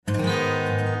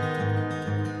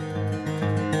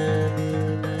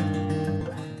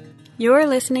You're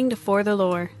listening to For the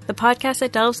Lore, the podcast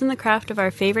that delves in the craft of our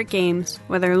favorite games,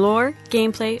 whether lore,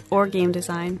 gameplay, or game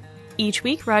design. Each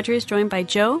week, Roger is joined by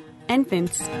Joe and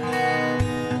Vince.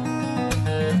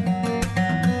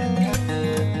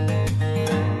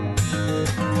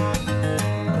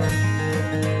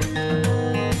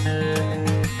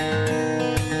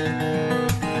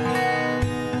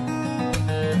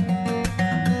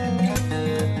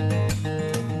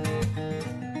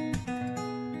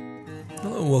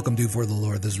 Welcome to For the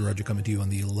Lore. This is Roger coming to you on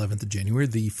the 11th of January,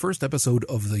 the first episode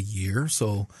of the year.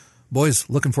 So, boys,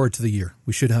 looking forward to the year.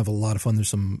 We should have a lot of fun. There's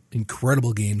some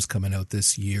incredible games coming out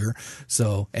this year.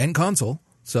 So, and console.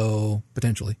 So,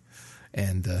 potentially.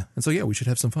 And so, yeah, we should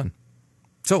have some fun.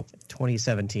 So,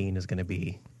 2017 is going to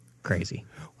be crazy.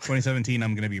 2017,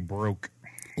 I'm going to be broke.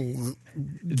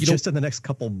 Just in the next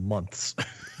couple months.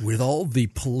 With all the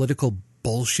political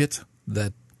bullshit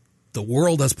that the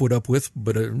world has put up with,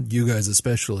 but you guys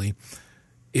especially,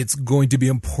 it's going to be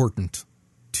important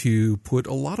to put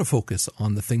a lot of focus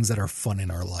on the things that are fun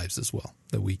in our lives as well,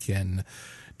 that we can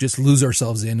just lose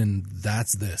ourselves in, and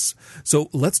that's this. So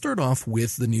let's start off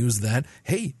with the news that,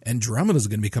 hey, Andromeda is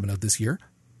going to be coming out this year.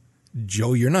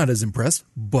 Joe, you're not as impressed,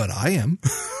 but I am.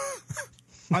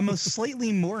 I'm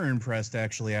slightly more impressed,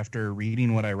 actually, after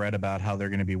reading what I read about how they're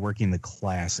going to be working the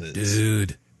classes.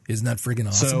 Dude, isn't that friggin'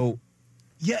 awesome? So,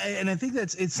 yeah, and I think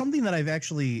it's something that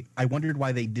I wondered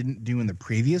why they didn't do in the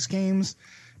previous games,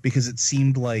 because it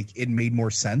seemed like it made more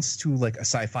sense to like a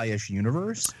sci-fi-ish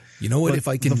universe. You know what?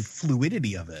 But the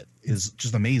fluidity of it is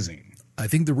just amazing. I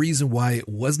think the reason why it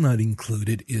was not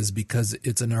included is because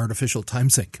it's an artificial time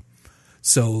sink,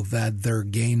 so that their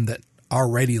game that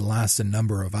already lasts a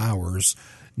number of hours,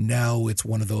 now it's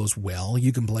one of those, well,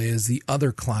 you can play as the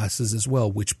other classes as well,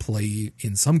 which play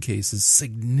in some cases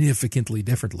significantly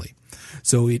differently.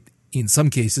 So in some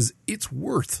cases, it's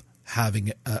worth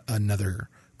having another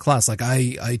class. Like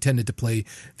I tended to play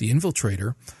the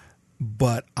Infiltrator,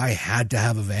 but I had to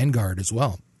have a Vanguard as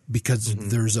well, because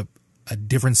there's a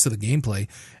difference to the gameplay.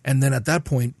 And then at that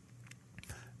point,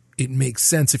 it makes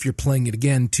sense if you're playing it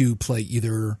again to play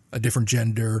either a different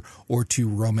gender or to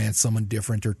romance someone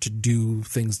different or to do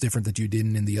things different that you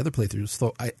didn't in the other playthroughs.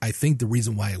 So I think the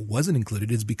reason why it wasn't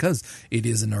included is because it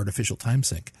is an artificial time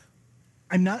sink.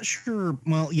 I'm not sure.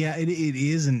 Well, yeah, it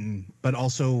is. But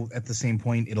also at the same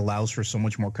point, it allows for so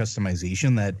much more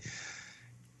customization that,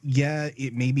 yeah,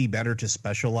 it may be better to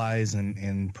specialize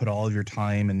and put all of your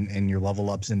time and your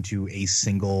level ups into a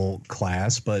single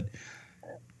class. But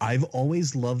I've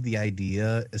always loved the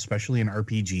idea, especially in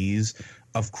RPGs,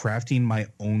 of crafting my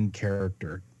own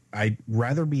character. I'd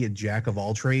rather be a jack of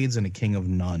all trades and a king of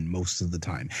none most of the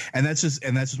time. And that's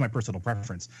just my personal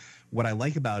preference. What I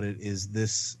like about it is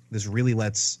this really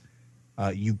lets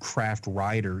you craft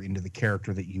Ryder into the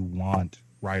character that you want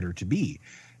Ryder to be,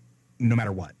 no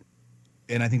matter what.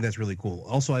 And I think that's really cool.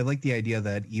 Also, I like the idea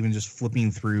that even just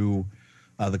flipping through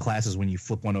the classes, when you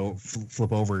flip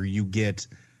over, you get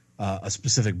a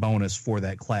specific bonus for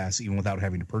that class, even without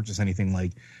having to purchase anything.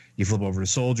 Like you flip over to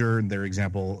Soldier, their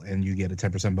example, and you get a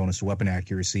 10% bonus to weapon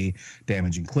accuracy,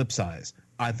 damage, and clip size.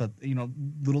 I thought,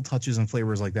 little touches and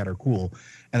flavors like that are cool.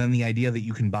 And then the idea that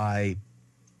you can buy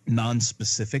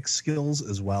non-specific skills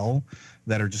as well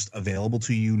that are just available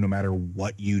to you no matter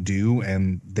what you do,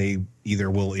 and they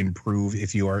either will improve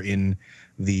if you are in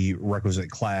the requisite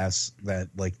class that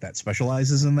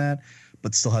specializes in that,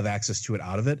 but still have access to it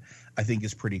out of it, I think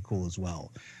is pretty cool as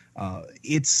well.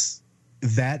 It's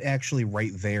that actually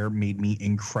right there made me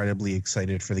incredibly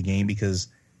excited for the game, because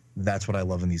that's what I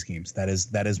love in these games. That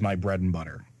is my bread and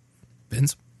butter.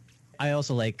 Vince? I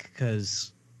also like,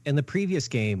 because in the previous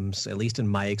games, at least in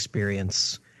my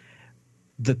experience,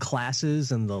 the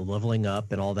classes and the leveling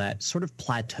up and all that sort of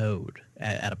plateaued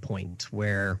at a point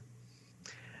where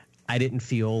I didn't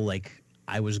feel like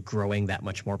I was growing that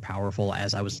much more powerful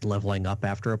as I was leveling up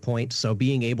after a point. So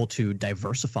being able to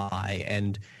diversify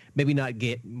and maybe not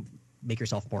make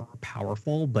yourself more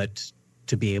powerful, but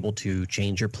to be able to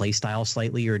change your play style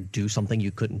slightly or do something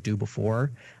you couldn't do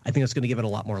before, I think that's going to give it a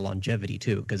lot more longevity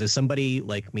too. Because as somebody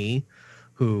like me,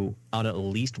 who on at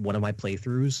least one of my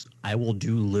playthroughs, I will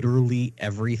do literally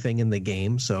everything in the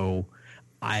game. So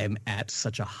I'm at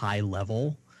such a high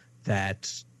level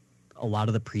that a lot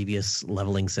of the previous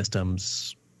leveling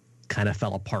systems kind of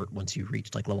fell apart once you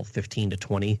reached like level 15 to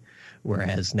 20,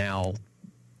 whereas now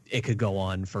it could go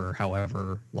on for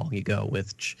however long you go,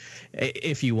 which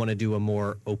if you want to do a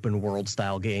more open world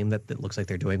style game that looks like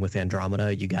they're doing with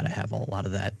Andromeda, you got to have a lot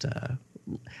of that, a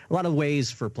lot of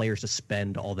ways for players to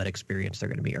spend all that experience they're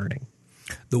going to be earning.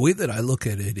 The way that I look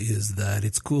at it is that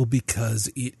it's cool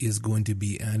because it is going to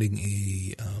be adding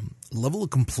a level of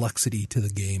complexity to the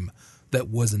game that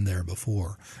wasn't there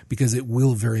before, because it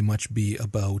will very much be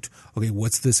about, okay,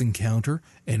 what's this encounter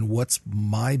and what's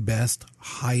my best,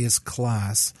 highest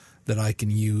class that I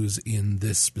can use in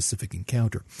this specific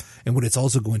encounter. And what it's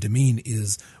also going to mean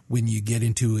is when you get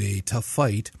into a tough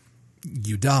fight,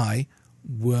 you die,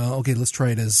 well, okay, let's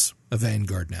try it as a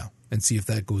Vanguard now and see if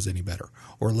that goes any better.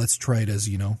 Or let's try it as,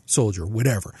 soldier,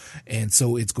 whatever. And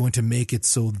so it's going to make it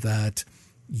so that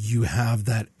you have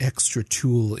that extra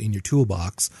tool in your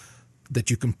toolbox that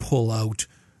you can pull out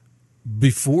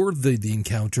before the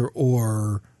encounter,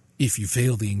 or if you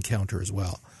fail the encounter as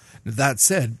well. That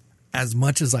said, as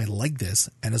much as I like this,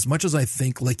 and as much as I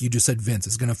think, like you just said, Vince,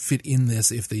 is going to fit in this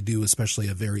if they do especially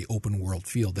a very open world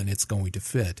feel, then it's going to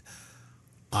fit.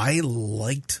 I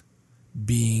liked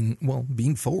being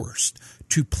forced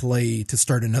to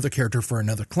start another character for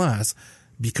another class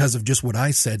because of just what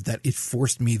I said, that it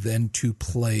forced me then to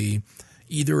play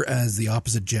either as the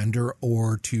opposite gender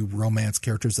or to romance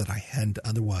characters that I hadn't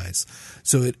otherwise.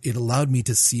 So it allowed me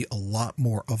to see a lot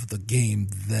more of the game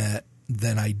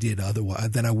than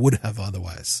I would have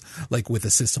otherwise, like with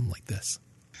a system like this.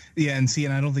 Yeah, and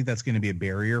I don't think that's going to be a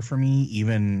barrier for me,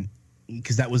 even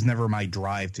because that was never my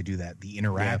drive to do that. The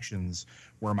interactions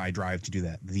were my drive to do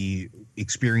that. The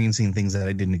experiencing things that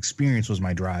I didn't experience was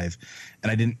my drive, and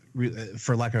I didn't,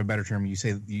 for lack of a better term, you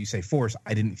say force.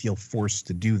 I didn't feel forced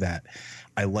to do that.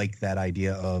 I like that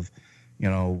idea of,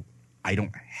 I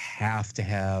don't have to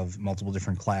have multiple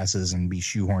different classes and be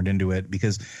shoehorned into it.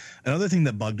 Because another thing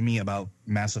that bugged me about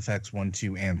Mass Effects 1,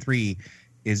 2, and 3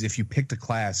 is if you picked a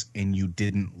class and you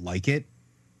didn't like it,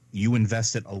 you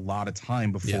invested a lot of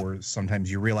time before sometimes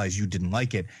you realize you didn't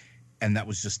like it. And that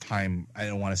was just time, I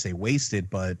don't want to say wasted,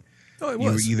 but it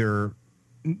was. You were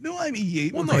either...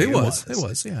 it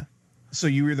was, yeah. So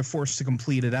you were either forced to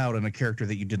complete it out in a character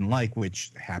that you didn't like,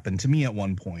 which happened to me at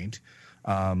one point,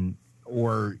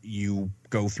 or you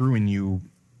go through and you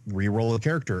re-roll a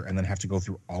character and then have to go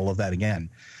through all of that again.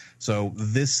 So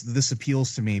this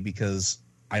appeals to me because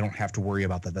I don't have to worry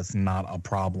about that. That's not a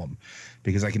problem,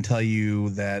 because I can tell you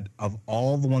that of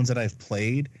all the ones that I've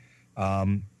played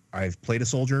a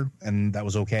soldier, and that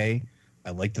was okay.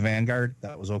 I liked the Vanguard.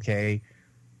 That was okay.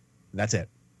 That's it.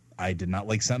 I did not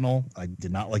like Sentinel. I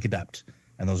did not like Adept.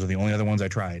 And those are the only other ones I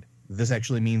tried. This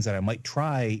actually means that I might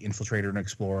try Infiltrator and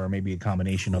Explorer, or maybe a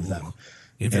combination of them.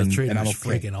 Infiltrator is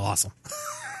freaking awesome.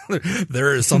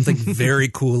 There is something very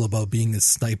cool about being a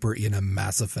sniper in a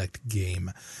Mass Effect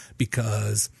game,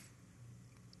 because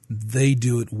they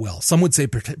do it well. Some would say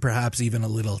perhaps even a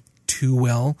little too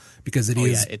well, because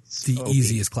it's the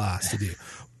easiest class to do.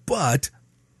 But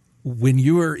when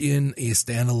you are in a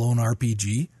standalone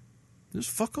RPG, there's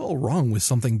fuck all wrong with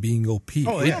something being OP.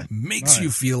 It makes you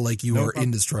feel like you are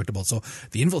indestructible. So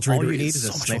the Infiltrator all you need is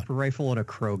a sniper rifle and a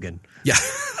Krogan. Yeah.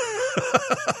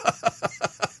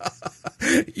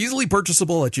 Easily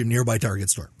purchasable at your nearby Target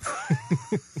store.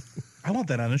 I want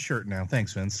that on a shirt now.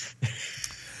 Thanks, Vince.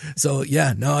 So,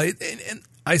 and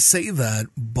I say that,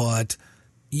 but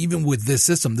even with this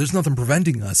system, there's nothing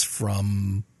preventing us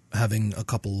from having a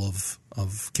couple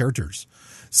of characters.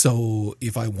 So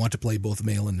if I want to play both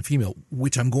male and female,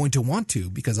 which I'm going to want to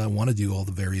because I want to do all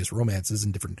the various romances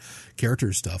and different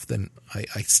character stuff, then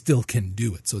I still can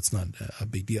do it. So it's not a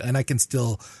big deal. And I can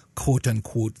still, quote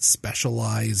unquote,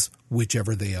 specialize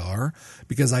whichever they are,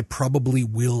 because I probably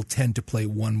will tend to play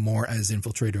one more as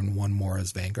Infiltrator and one more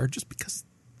as Vanguard, just because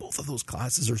both of those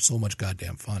classes are so much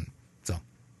goddamn fun. So,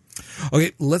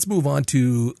 okay, let's move on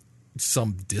to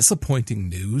some disappointing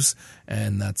news,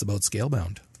 and that's about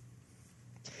Scalebound.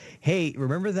 Hey,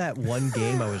 remember that one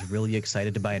game I was really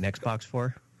excited to buy an Xbox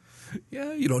for?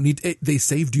 Yeah, you don't need... They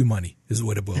saved you money, is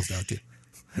what it boils down to.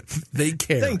 They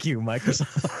care. Thank you,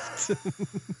 Microsoft.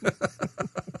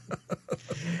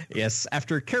 Yes,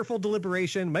 after careful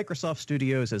deliberation, Microsoft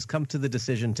Studios has come to the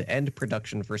decision to end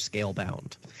production for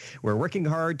Scalebound. We're working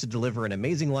hard to deliver an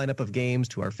amazing lineup of games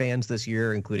to our fans this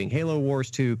year, including Halo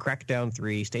Wars 2, Crackdown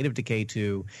 3, State of Decay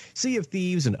 2, Sea of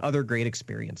Thieves, and other great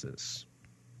experiences.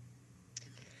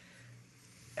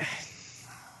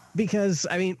 Because,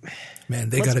 I mean... Man,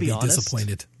 they got to be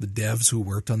disappointed. The devs who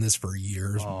worked on this for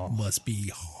years must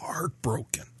be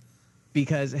heartbroken.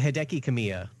 Because Hideki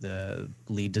Kamiya, the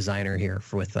lead designer here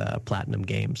with Platinum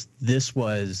Games, this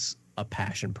was a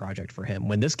passion project for him.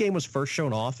 When this game was first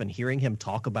shown off and hearing him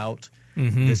talk about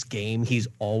this game he's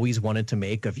always wanted to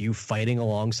make of you fighting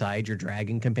alongside your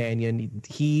dragon companion,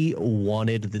 he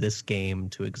wanted this game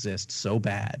to exist so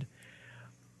bad.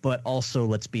 But also,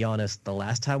 let's be honest, the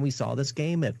last time we saw this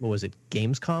game at, what was it,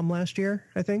 Gamescom last year,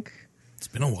 I think? It's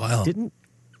been a while.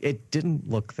 It didn't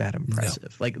look that impressive.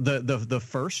 No. Like the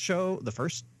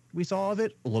first we saw of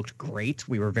it looked great.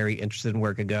 We were very interested in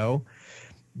where it could go.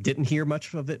 Didn't hear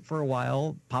much of it for a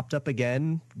while. Popped up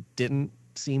again. Didn't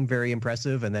seem very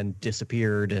impressive, and then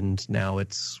disappeared, and now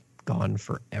it's gone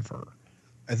forever.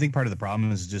 I think part of the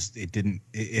problem is just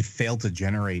it failed to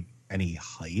generate any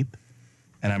hype,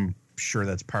 and I'm sure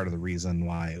that's part of the reason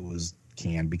why it was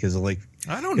canned, because of, like,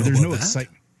 I don't know, there's about no that.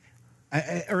 excitement,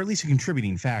 or at least a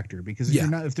contributing factor, because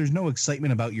if there's no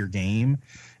excitement about your game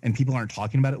and people aren't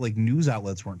talking about it, like news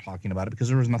outlets weren't talking about it because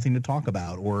there was nothing to talk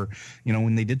about, or, you know,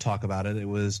 when they did talk about it, it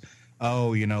was,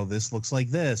 oh, you know, this looks like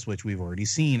this, which we've already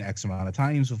seen X amount of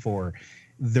times before.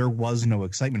 There was no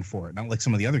excitement for it. Not like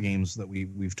some of the other games that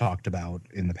we've talked about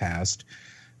in the past,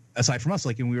 aside from us,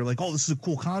 like, and we were like, oh, this is a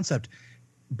cool concept.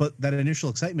 But that initial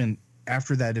excitement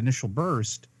after that initial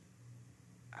burst,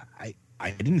 I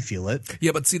didn't feel it.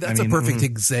 Yeah, but see, that's a perfect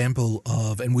example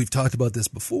of, and we've talked about this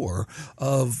before,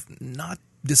 of not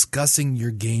discussing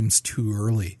your games too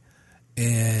early.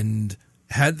 And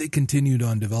had they continued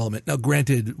on development, now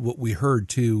granted, what we heard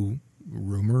too,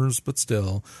 rumors, but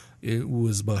still, it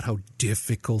was about how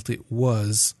difficult it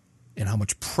was and how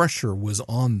much pressure was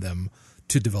on them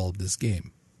to develop this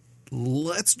game.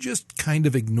 Let's just kind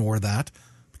of ignore that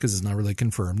because it's not really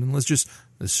confirmed, and let's just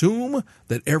assume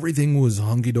that everything was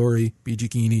hunky-dory,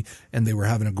 peachy-keen, and they were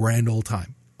having a grand old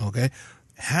time, okay?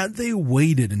 Had they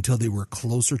waited until they were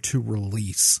closer to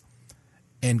release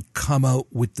and come out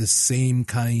with the same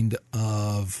kind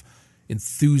of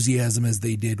enthusiasm as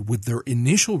they did with their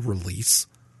initial release,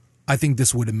 I think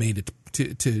this would have made it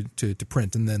to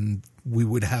print, and then we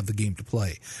would have the game to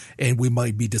play. And we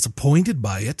might be disappointed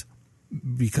by it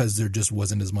because there just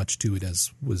wasn't as much to it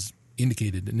as was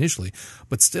indicated initially.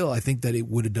 But still, I think that it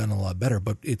would have done a lot better.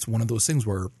 But it's one of those things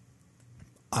where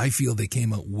I feel they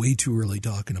came out way too early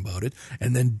talking about it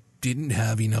and then didn't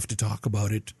have enough to talk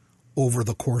about it over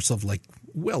the course of, like,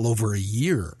 well over a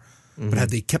year. Mm-hmm. But had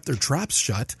they kept their traps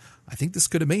shut, I think this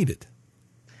could have made it.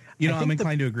 You know, I'm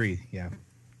inclined to agree. Yeah.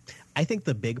 I think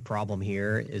the big problem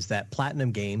here is that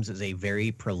Platinum Games is a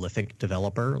very prolific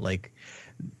developer. Like,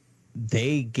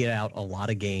 they get out a lot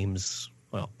of games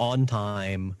on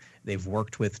time. They've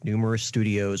worked with numerous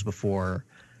studios before.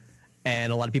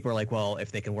 And a lot of people are like, well,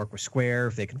 if they can work with Square,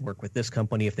 if they can work with this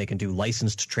company, if they can do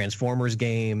licensed Transformers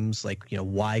games, like, you know,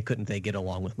 why couldn't they get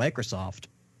along with Microsoft?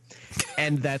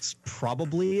 And that's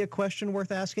probably a question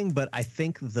worth asking. But I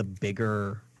think the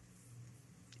bigger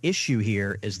issue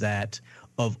here is that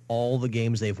of all the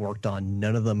games they've worked on,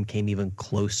 none of them came even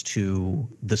close to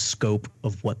the scope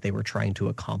of what they were trying to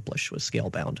accomplish with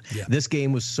Scalebound. Yeah. This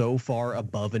game was so far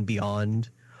above and beyond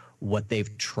what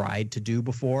they've tried to do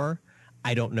before.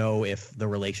 I don't know if the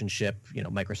relationship, you know,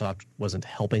 Microsoft wasn't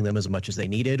helping them as much as they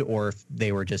needed, or if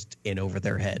they were just in over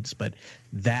their heads. But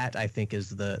that, I think, is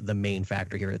the main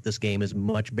factor here. That this game is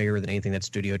much bigger than anything that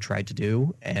studio tried to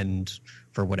do, and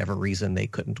for whatever reason, they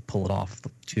couldn't pull it off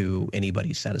to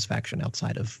anybody's satisfaction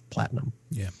outside of Platinum.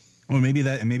 Yeah. Well, maybe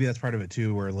that's part of it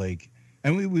too, where, like,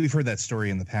 and we've heard that story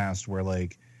in the past where,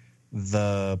 like,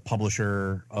 the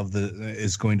publisher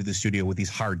is going to the studio with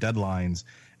these hard deadlines,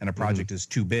 and a project is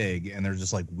too big, and they're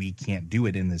just like, we can't do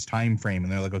it in this time frame,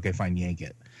 and they're like, okay, fine, yank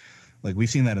it. Like, we've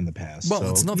seen that in the past.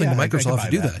 Well, it's nothing to Microsoft to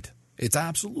do that. It's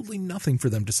absolutely nothing for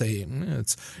them to say.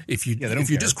 It's if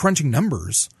you're just crunching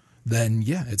numbers, then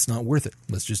it's not worth it.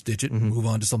 Let's just ditch it and move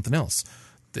on to something else.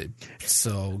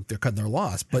 So they're cutting their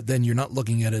loss, but then you're not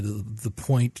looking at it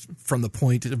from the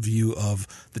point of view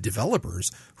of the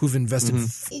developers who've invested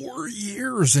 4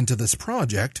 years into this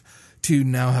project to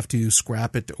now have to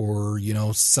scrap it or, you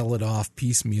know, sell it off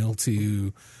piecemeal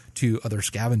to other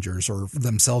scavengers, or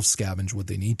themselves scavenge what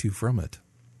they need to from it.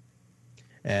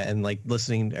 And like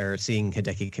listening or seeing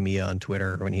Hideki Kamiya on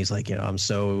Twitter when he's like, you know, I'm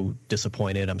so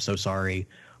disappointed, I'm so sorry.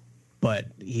 But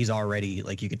he's already,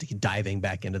 like, you get to diving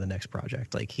back into the next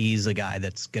project. Like, he's a guy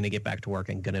that's going to get back to work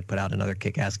and going to put out another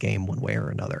kick-ass game one way or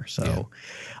another. So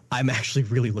I'm actually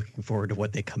really looking forward to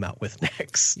what they come out with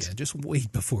next. Yeah, just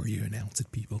wait before you announce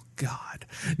it, people. God.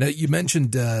 Now, you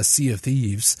mentioned Sea of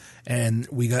Thieves, and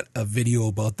we got a video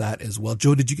about that as well.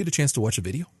 Joe, did you get a chance to watch a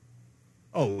video?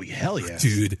 Oh, hell yeah.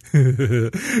 Dude.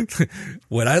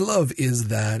 What I love is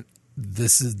that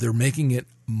they're making it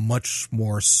much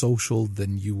more social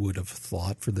than you would have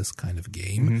thought for this kind of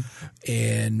game,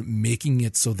 and making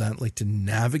it so that, like, to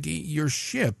navigate your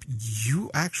ship,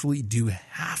 you actually do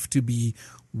have to be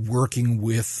working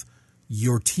with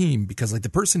your team, because, like, the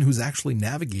person who's actually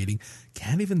navigating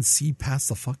can't even see past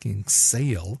the fucking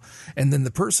sail, and then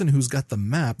the person who's got the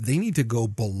map, they need to go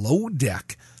below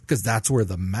deck because that's where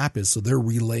the map is. So they're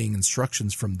relaying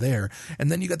instructions from there.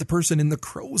 And then you got the person in the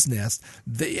crow's nest.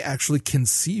 They actually can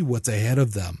see what's ahead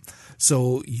of them.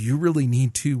 So you really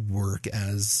need to work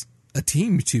as a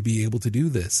team to be able to do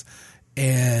this.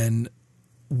 And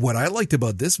what I liked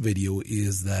about this video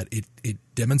is that it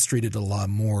demonstrated a lot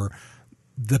more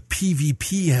the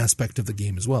PvP aspect of the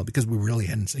game as well, because we really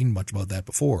hadn't seen much about that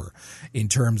before in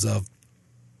terms of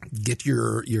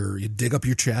you dig up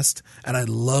your chest. And I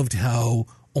loved how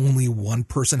only one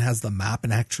person has the map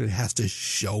and actually has to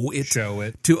show it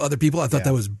to other people. I thought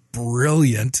that was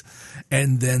brilliant.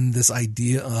 And then this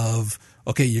idea of,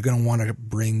 okay, you're going to want to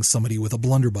bring somebody with a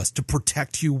blunderbuss to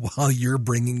protect you while you're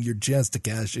bringing your chest to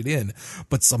cash it in,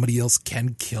 but somebody else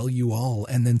can kill you all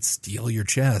and then steal your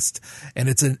chest. And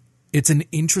it's an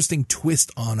interesting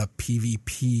twist on a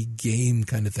PvP game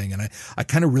kind of thing. And I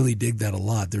kind of really dig that a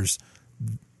lot.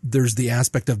 There's the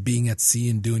aspect of being at sea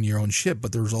and doing your own ship,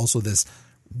 but there's also this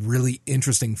really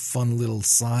interesting, fun little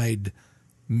side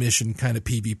mission kind of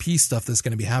PvP stuff that's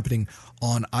going to be happening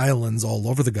on islands all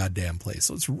over the goddamn place.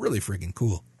 So it's really freaking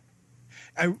cool.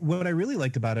 What I really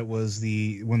liked about it was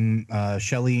when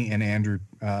Shelley and Andrew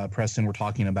Preston were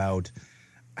talking about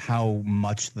how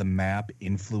much the map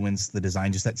influenced the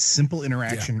design. Just that simple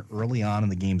interaction early on in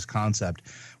the game's concept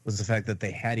was the fact that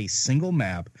they had a single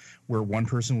map where one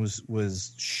person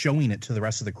was showing it to the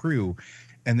rest of the crew,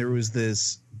 and there was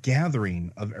this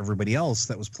gathering of everybody else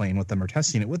that was playing with them or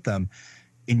testing it with them,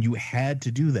 and you had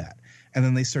to do that. And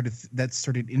then that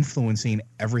started influencing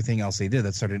everything else they did.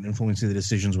 That started influencing the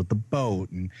decisions with the boat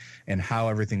and how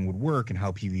everything would work and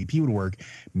how PvP would work,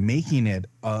 making it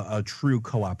a true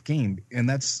co-op game. And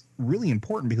that's really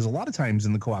important because a lot of times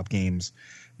in the co-op games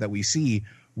that we see,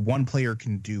 one player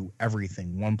can do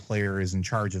everything. One player is in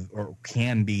charge of, or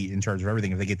can be in charge of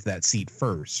everything if they get to that seat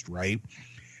first, right?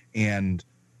 And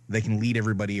they can lead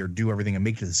everybody or do everything and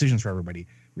make the decisions for everybody.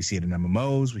 We see it in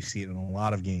MMOs. We see it in a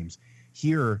lot of games.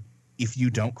 Here, if you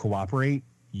don't cooperate,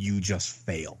 you just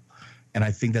fail. And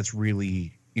I think that's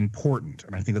really important.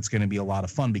 And I think that's going to be a lot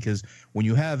of fun because when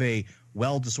you have a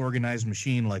well-disorganized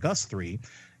machine like us three,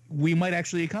 we might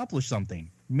actually accomplish something.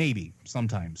 Maybe.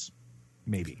 Sometimes.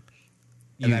 Maybe.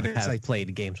 You have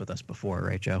played games with us before,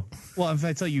 right, Joe? Well, if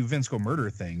I tell you Vince go murder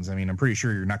things, I mean, I'm pretty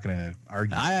sure you're not going to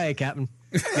argue. Aye, Captain.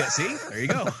 Yeah, see? There you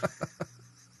go.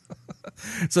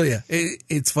 So, yeah,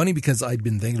 it's funny because I'd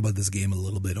been thinking about this game a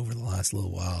little bit over the last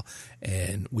little while,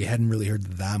 and we hadn't really heard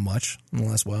that much in the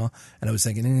last while. And I was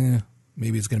thinking,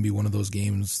 maybe it's going to be one of those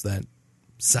games that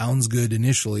sounds good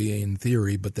initially in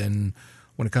theory, but then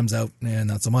when it comes out,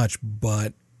 not so much.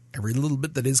 But every little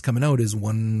bit that is coming out is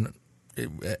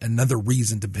another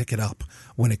reason to pick it up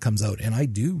when it comes out. And I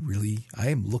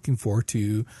am looking forward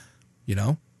to,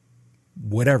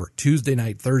 whatever, Tuesday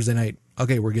night, Thursday night.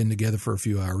 Okay, we're getting together for a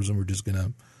few hours and we're just going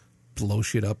to blow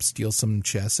shit up, steal some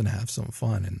chests and have some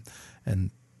fun.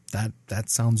 And that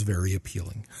sounds very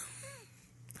appealing.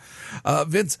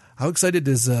 Vince, how excited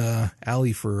is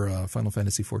Allie for Final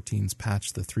Fantasy XIV's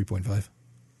patch, the 3.5?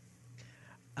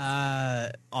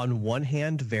 On one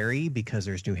hand, very, because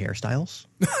there's new hairstyles.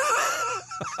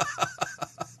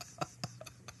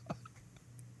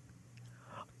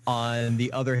 On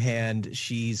the other hand,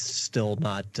 she's still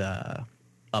not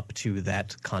up to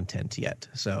that content yet.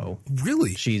 So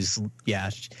really, she has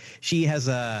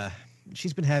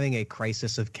she's been having a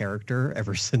crisis of character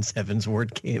ever since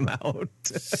Heavensward came out.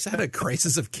 She's had a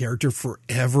crisis of character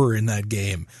forever in that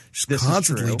game. She's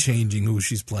constantly changing who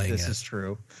she's playing. This is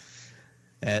true.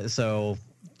 So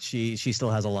she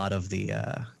still has a lot of the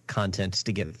content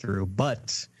to get through,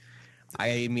 but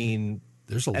I mean,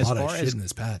 there's a lot of shit in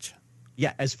this patch.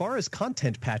 Yeah, as far as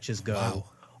content patches go,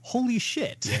 holy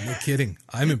shit. Yeah, no kidding.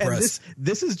 I'm impressed.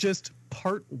 This is just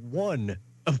part 1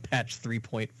 of patch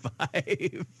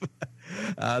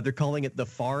 3.5. They're calling it the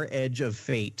Far Edge of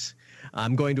Fate.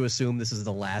 I'm going to assume this is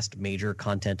the last major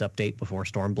content update before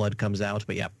Stormblood comes out.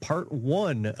 But yeah, part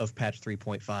 1 of patch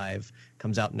 3.5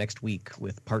 comes out next week,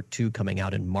 with part 2 coming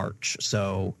out in March.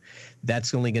 So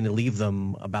that's only going to leave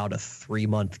them about a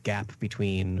 3-month gap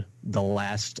between the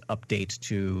last update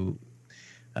to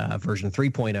version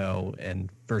 3.0 and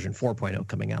version 4.0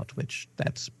 coming out, which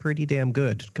that's pretty damn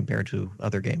good compared to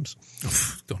other games.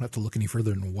 Don't have to look any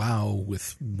further than WoW,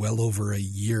 with well over a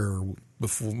year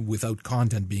without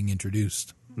content being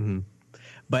introduced. Mm-hmm.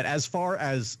 But as far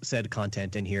as said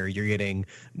content in here, you're getting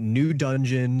new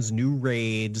dungeons, new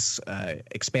raids,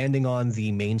 expanding on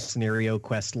the main scenario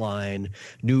quest line,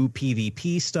 new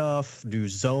PvP stuff, new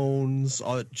zones,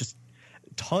 just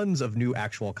tons of new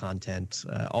actual content,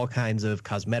 all kinds of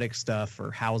cosmetic stuff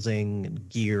for housing and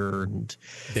gear and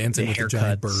dancing with the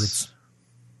giant birds.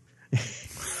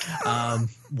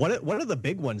 One of the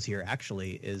big ones here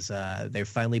actually is they've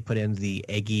finally put in the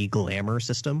Eggy Glamour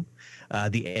system.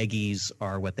 The Eggies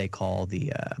are what they call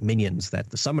the minions that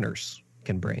the summoners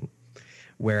can bring.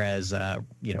 Whereas,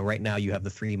 right now you have the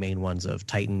three main ones of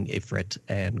Titan, Ifrit,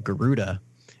 and Garuda,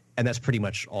 and that's pretty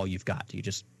much all you've got. You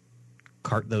just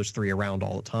cart those three around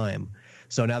all the time.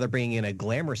 So now they're bringing in a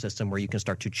glamour system where you can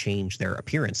start to change their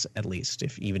appearance, at least.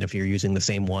 Even if you're using the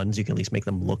same ones, you can at least make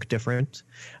them look different.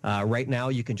 Right now,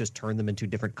 you can just turn them into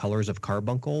different colors of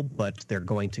carbuncle, but they're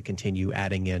going to continue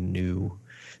adding in new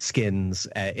skins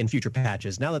in future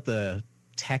patches. Now that the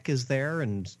tech is there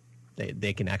and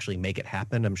they can actually make it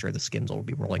happen, I'm sure the skins will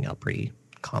be rolling out pretty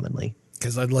commonly.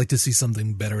 Because I'd like to see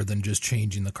something better than just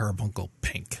changing the carbuncle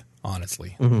pink,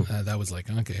 honestly. That was like,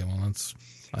 okay, well, that's...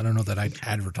 I don't know that I'd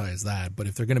advertise that, but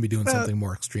if they're going to be doing something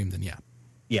more extreme, then yeah.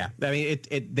 Yeah, I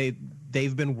mean,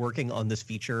 they've been working on this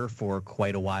feature for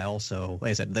quite a while. So, like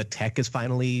I said, the tech is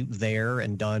finally there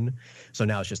and done. So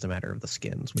now it's just a matter of the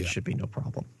skins, which should be no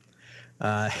problem.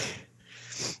 The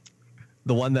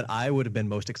one that I would have been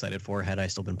most excited for had I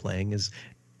still been playing is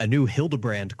a new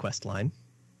Hildebrand quest line.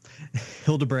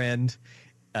 Hildebrand,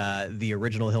 the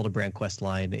original Hildebrand quest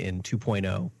line in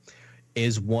 2.0.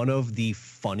 is one of the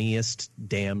funniest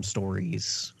damn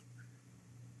stories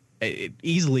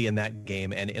easily in that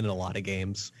game and in a lot of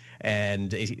games. And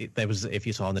that was, if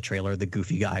you saw in the trailer, the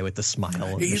goofy guy with the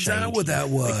smile. And is that what that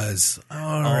was?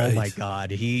 Oh my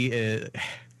God.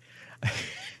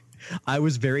 I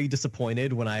was very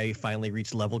disappointed when I finally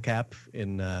reached level cap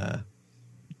in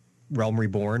Realm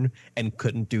Reborn and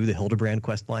couldn't do the Hildebrand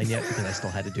quest line yet because I still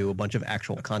had to do a bunch of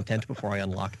actual content before I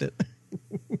unlocked it.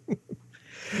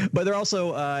 But they're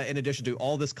also, in addition to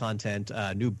all this content,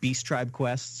 new Beast Tribe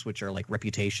quests, which are like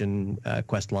reputation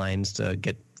quest lines to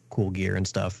get cool gear and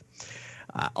stuff.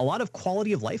 A lot of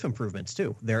quality of life improvements,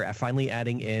 too. They're finally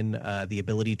adding in the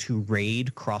ability to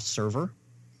raid cross-server.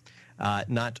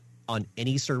 Not on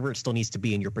any server. It still needs to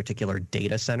be in your particular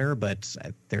data center, but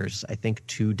there's, I think,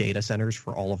 2 data centers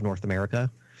for all of North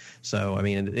America. So, I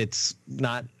mean, it's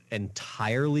not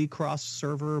entirely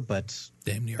cross-server, but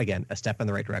damn near. Again, a step in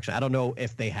the right direction. I don't know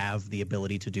if they have the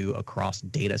ability to do across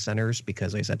data centers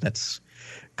because, like I said, that's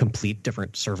complete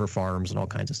different server farms and all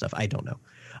kinds of stuff. I don't know.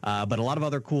 But a lot of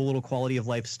other cool little quality of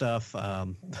life stuff.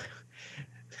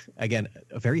 Again,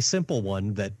 a very simple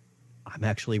one that I'm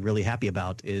actually really happy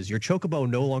about is your Chocobo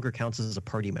no longer counts as a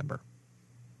party member.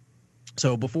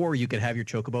 So before, you could have your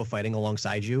Chocobo fighting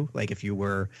alongside you. Like if you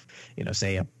were,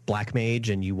 say a black mage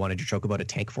and you wanted your Chocobo to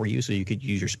tank for you so you could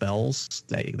use your spells,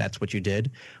 that's what you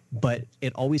did. But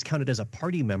it always counted as a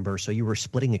party member, so you were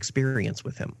splitting experience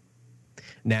with him.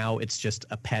 Now it's just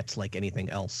a pet like anything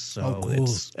else. So cool.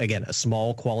 It's, again, a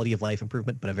small quality of life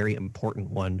improvement, but a very important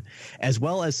one. As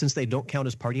well as, since they don't count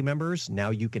as party members, now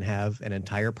you can have an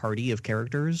entire party of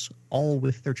characters all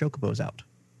with their Chocobos out.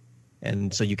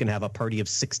 And so you can have a party of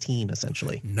 16,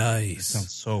 essentially. Nice.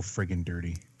 Sounds so friggin'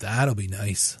 dirty. That'll be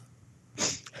nice.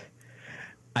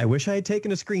 I wish I had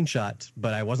taken a screenshot,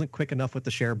 but I wasn't quick enough with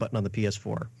the share button on the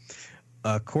PS4.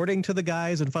 According to the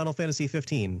guys in Final Fantasy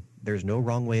 15, there's no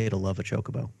wrong way to love a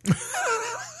Chocobo.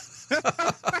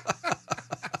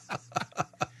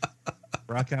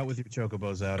 Rock out with your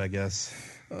Chocobos out, I guess.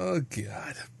 Oh,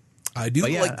 God. I do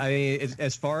but yeah, like... I mean,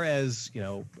 as far as,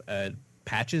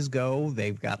 patches go,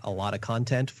 they've got a lot of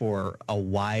content for a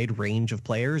wide range of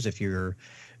players. If you're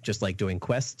just like doing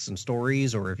quests and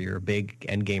stories, or if you're a big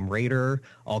end game raider,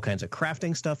 all kinds of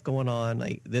crafting stuff going on.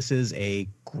 Like, this is a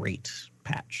great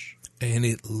patch. And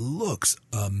it looks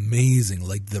amazing.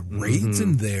 Like the raids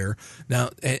in there. Now,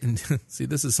 and see,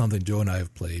 this is something Joe and I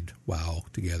have played WoW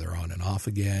together on and off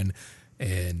again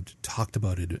and talked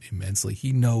about it immensely.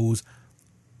 He knows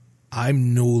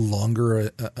I'm no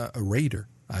longer a raider.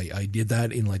 I did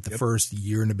that in like the first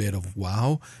year and a bit of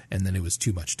WoW, and then it was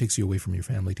too much. It takes you away from your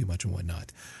family too much and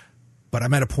whatnot. But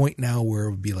I'm at a point now where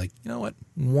it would be like, you know what?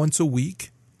 Once a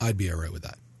week, I'd be all right with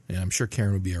that. And I'm sure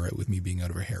Karen would be all right with me being out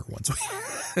of her hair once a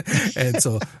week. And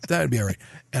so that would be all right.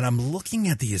 And I'm looking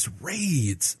at these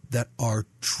raids that are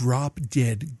drop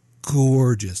dead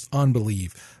gorgeous,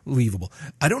 unbelievable.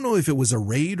 I don't know if it was a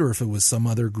raid or if it was some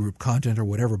other group content or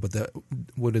whatever, but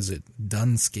what is it?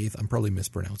 Dunscaith? I'm probably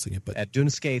mispronouncing it, but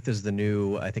Dunscaith is the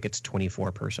new, I think it's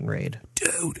 24-person raid.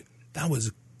 Dude, that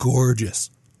was gorgeous.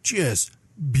 Just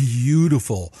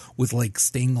beautiful, with like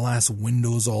stained glass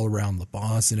windows all around the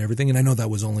boss and everything. And I know that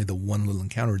was only the one little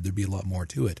encounter. There'd be a lot more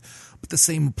to it. But the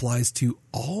same applies to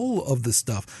all of the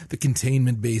stuff, the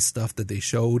containment-based stuff that they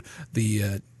showed,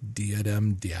 the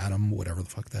diadem, whatever the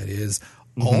fuck that is.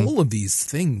 All of these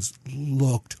things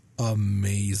looked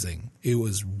amazing. It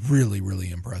was really, really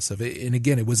impressive. And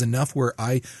again, it was enough where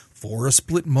I, for a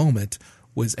split moment,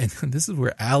 and this is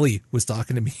where Allie was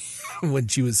talking to me when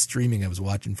she was streaming. I was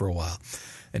watching for a while,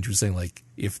 and she was saying, like,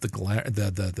 if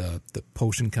the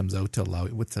potion comes out to allow,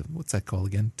 what's that called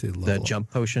again? To level The up?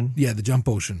 jump potion. Yeah, the jump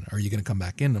potion. Are you going to come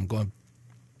back in?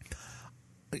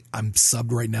 I'm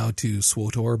subbed right now to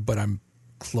SWTOR, but I'm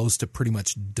close to pretty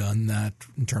much done that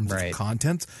in terms of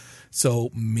content.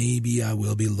 So maybe I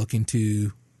will be looking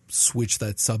to switch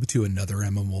that sub to another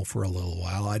MMO for a little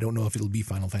while. I don't know if it'll be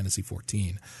Final Fantasy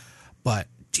 14, but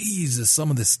Jesus, some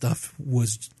of this stuff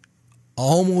was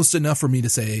almost enough for me to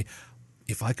say,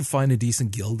 if I could find a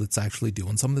decent guild that's actually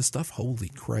doing some of this stuff, holy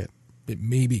crap. It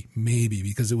maybe,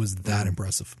 because it was that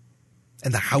impressive.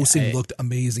 And the housing looked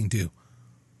amazing too.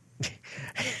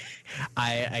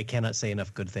 I cannot say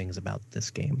enough good things about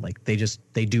this game. Like, they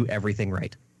do everything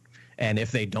right. And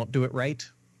if they don't do it right,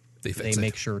 they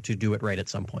make sure to do it right at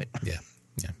some point. Yeah,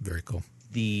 very cool.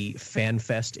 The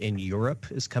FanFest in Europe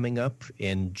is coming up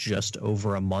in just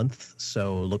over a month,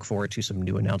 so look forward to some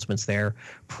new announcements there.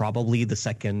 Probably the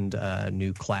second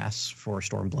new class for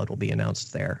Stormblood will be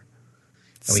announced there.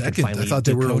 And Second? I thought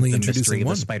they were only introducing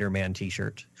one. The Spider-Man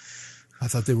T-shirt. I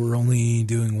thought they were only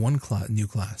doing one new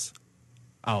class.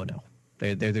 Oh, no.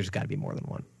 There's got to be more than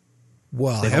one.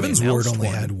 Well, Heaven's Ward only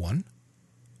had one.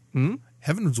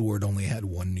 Heaven's Ward only had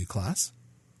one new class.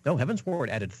 No, Heaven's Ward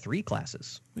added 3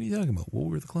 classes. What are you talking about? What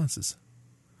were the classes?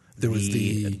 There was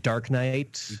the Dark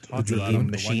Knight, the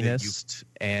Machinist,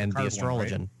 and the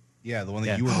Astrologian. Right? Yeah, the one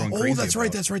that you were going crazy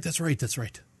about. That's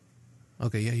right.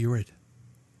 Okay, yeah, you're right.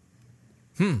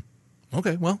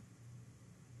 Okay, well,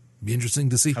 be interesting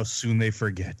to see how soon they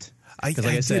forget. I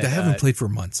haven't played for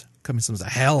months.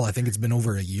 Hell, I think it's been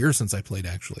over a year since I played,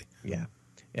 actually. Yeah.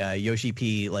 Yoshi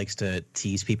P likes to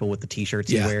tease people with the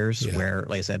T-shirts he wears. Yeah. Where,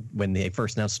 like I said, when they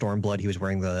first announced Stormblood, he was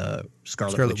wearing the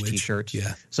Scarlet Witch T-shirt.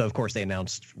 Yeah. So of course they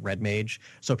announced Red Mage.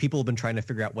 So people have been trying to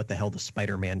figure out what the hell the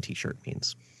Spider-Man T-shirt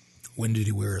means. When did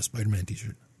he wear a Spider-Man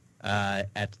T-shirt?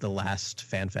 At the last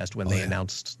FanFest when they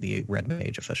announced the Red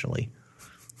Mage officially.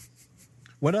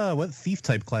 What thief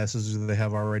type classes do they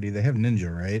have already? They have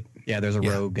ninja, right? Yeah, there's a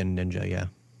rogue and ninja. Yeah,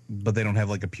 but they don't have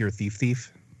like a pure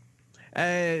thief.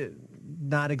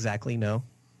 Not exactly, no.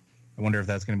 I wonder if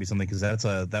that's going to be something, because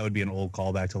that would be an old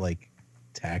callback to like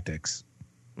tactics.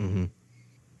 Mm-hmm.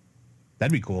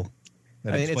 That'd be cool.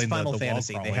 It's Final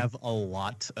Fantasy. They have a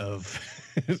lot of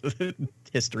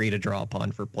history to draw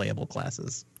upon for playable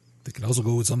classes. They could also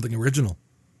go with something original.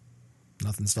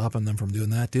 Nothing stopping them from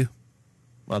doing that too.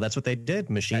 Well, that's what they did.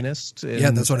 Machinist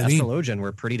and that's what Astrologian I mean.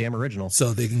 Were pretty damn original.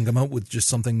 So they can come out with just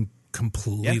something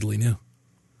completely new.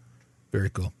 Very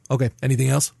cool. Okay, anything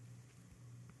else?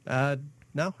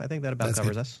 No, I think that about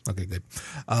covers us. Okay, good.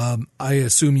 I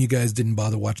assume you guys didn't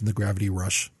bother watching the Gravity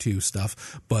Rush 2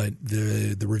 stuff, but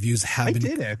the reviews have been...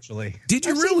 I did, actually. Did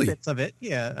you I've really? Seen bits of it,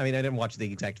 yeah. I mean, I didn't watch the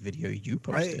exact video you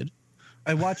posted.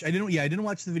 I didn't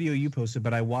watch the video you posted,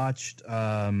 but I watched,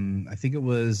 I think it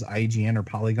was IGN or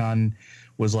Polygon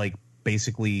was like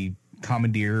basically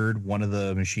commandeered one of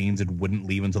the machines and wouldn't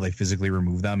leave until they physically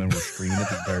removed them and were streaming it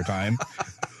the entire time.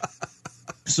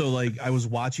 So like I was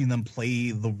watching them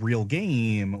play the real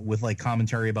game with like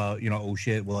commentary about, oh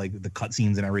shit, well, like the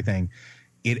cutscenes and everything.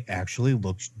 It actually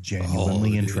looks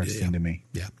genuinely interesting to me.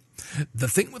 Yeah. The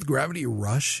thing with Gravity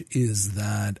Rush is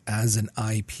that as an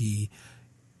IP,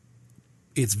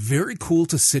 it's very cool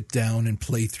to sit down and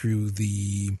play through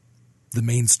the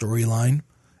main storyline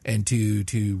and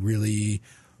to really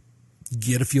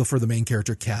get a feel for the main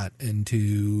character Kat and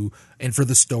for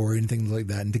the story and things like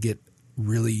that, and to get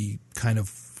really kind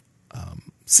of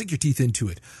sink your teeth into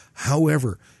it.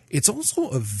 However, it's also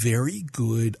a very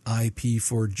good IP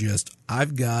for just,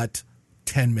 I've got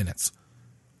 10 minutes.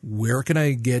 Where can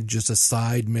I get just a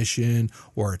side mission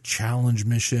or a challenge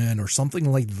mission or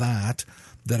something like that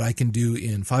I can do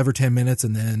in 5 or 10 minutes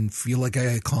and then feel like I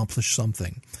accomplished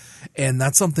something? And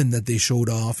that's something that they showed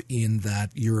off in that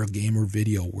You're a Gamer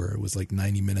video where it was like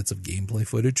 90 minutes of gameplay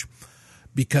footage,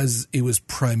 because it was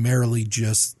primarily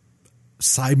just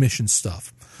side mission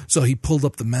stuff. So he pulled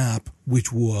up the map,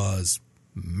 which was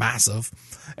massive,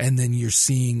 and then you're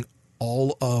seeing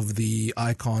all of the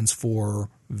icons for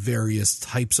various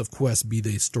types of quests, be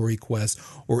they story quests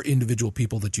or individual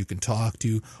people that you can talk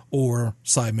to, or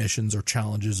side missions or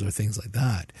challenges or things like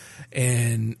that.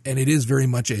 And it is very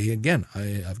much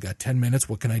I've got 10 minutes.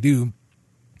 What can I do?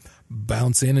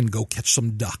 Bounce in and go catch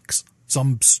some ducks.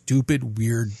 Some stupid,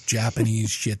 weird Japanese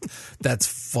shit that's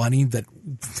funny,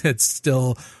 that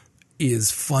still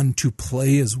is fun to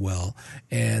play as well,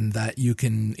 and that you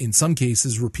can, in some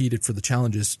cases, repeat it for the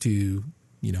challenges to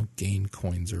gain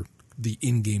coins or the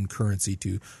in-game currency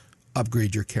to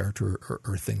upgrade your character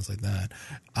or things like that.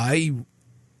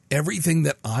 Everything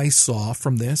that I saw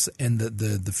from this and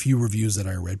the few reviews that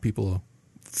I read, people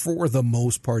for the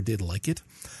most part did like it.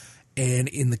 And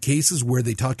in the cases where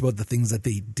they talked about the things that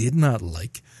they did not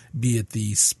like, be it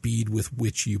the speed with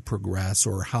which you progress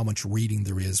or how much reading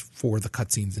there is for the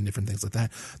cutscenes and different things like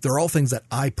that, they're all things that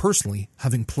I personally,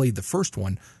 having played the first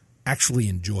one, actually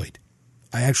enjoyed.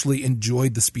 I actually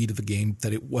enjoyed the speed of the game,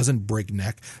 that it wasn't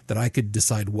breakneck, that I could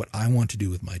decide what I want to do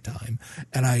with my time.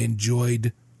 And I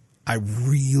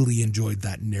really enjoyed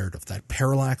that narrative, that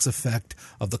parallax effect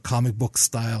of the comic book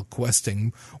style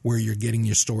questing where you're getting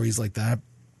your stories like that.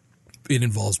 It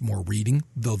involves more reading,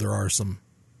 though there are some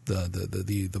the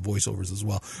voiceovers as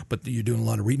well. But you're doing a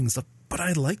lot of reading stuff. But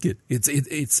I like it.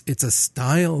 It's a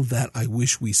style that I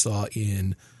wish we saw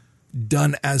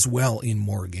done as well in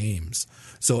more games.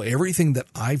 So everything that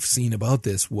I've seen about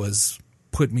this was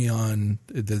put me on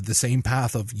the same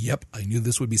path of, yep, I knew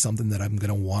this would be something that I'm going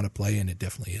to want to play, and it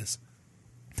definitely is.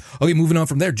 Okay, moving on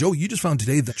from there. Joe, you just found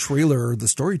today the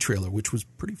story trailer, which was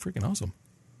pretty freaking awesome.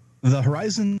 The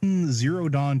Horizon Zero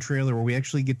Dawn trailer, where we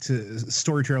actually get to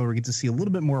see a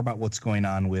little bit more about what's going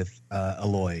on with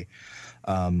Aloy.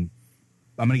 I'm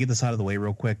going to get this out of the way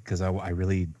real quick because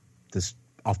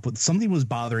something was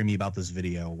bothering me about this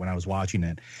video when I was watching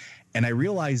it. And I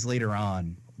realized later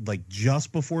on, like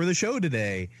just before the show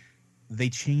today, they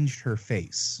changed her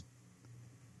face.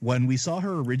 When we saw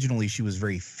her originally, she was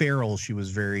very feral. She was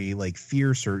very like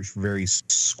fierce, or very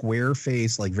square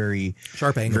face, like very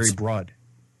sharp angles, very broad.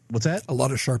 What's that? A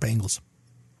lot of sharp angles.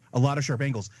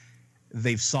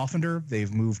 They've softened her.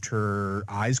 They've moved her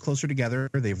eyes closer together.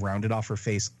 They've rounded off her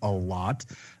face a lot.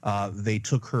 They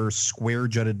took her square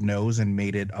jutted nose and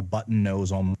made it a button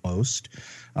nose almost.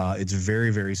 It's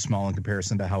very, very small in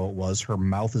comparison to how it was. Her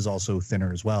mouth is also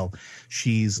thinner as well.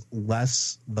 She's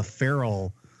less the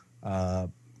feral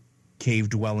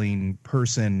cave-dwelling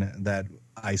person that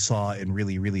I saw and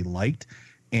really, really liked,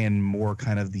 and more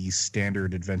kind of the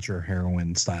standard adventure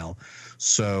heroine style.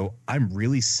 So I'm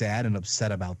really sad and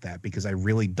upset about that because I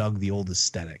really dug the old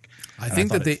aesthetic. I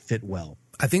think that they fit well.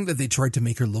 I think that they tried to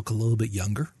make her look a little bit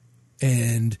younger.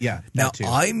 And yeah, now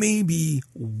I may be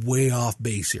way off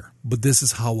base here, but this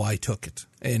is how I took it.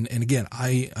 And again,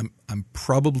 I'm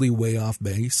probably way off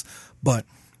base, but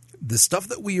the stuff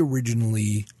that we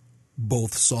originally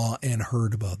both saw and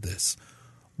heard about this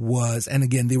was, and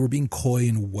again, they were being coy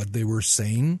in what they were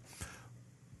saying,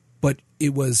 but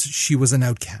she was an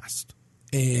outcast,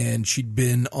 and she'd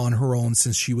been on her own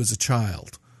since she was a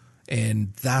child.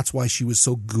 And that's why she was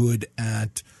so good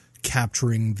at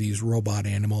capturing these robot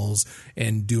animals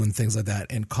and doing things like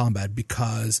that in combat,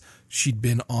 because she'd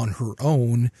been on her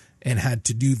own and had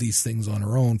to do these things on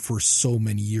her own for so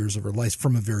many years of her life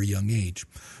from a very young age.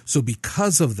 So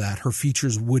because of that, her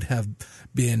features would have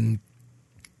been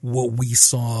what we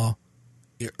saw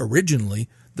originally,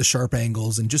 the sharp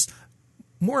angles and just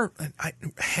more,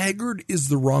 haggard is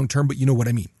the wrong term, but you know what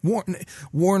I mean.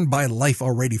 Worn by life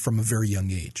already from a very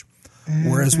young age.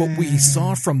 Whereas what we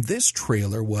saw from this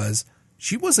trailer was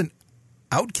she wasn't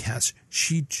outcast.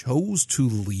 She chose to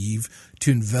leave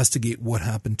to investigate what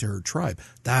happened to her tribe.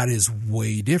 That is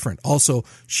way different. Also,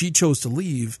 she chose to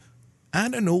leave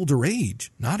at an older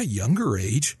age, not a younger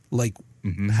age, like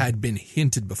had been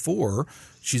hinted before.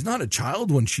 She's not a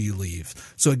child when she leaves.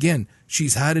 So again,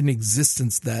 she's had an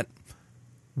existence that,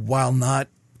 while not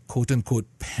quote unquote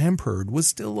pampered, was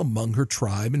still among her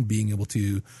tribe and being able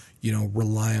to,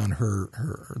 rely on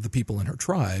the people in her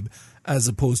tribe, as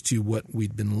opposed to what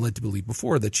we'd been led to believe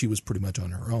before, that she was pretty much on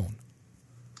her own.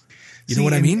 You know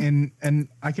what I mean? And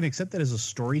I can accept that as a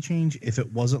story change if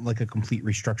it wasn't like a complete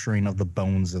restructuring of the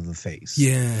bones of the face.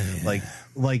 Yeah.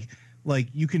 Like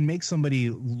you can make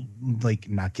somebody like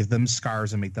not give them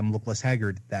scars and make them look less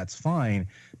haggard. That's fine.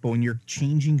 But when you're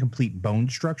changing complete bone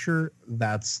structure,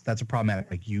 that's a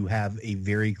problematic. Like you have a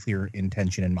very clear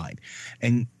intention in mind.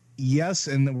 And yes,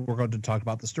 and we're going to talk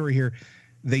about the story here.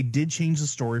 They did change the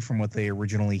story from what they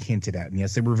originally hinted at. And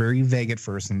yes, they were very vague at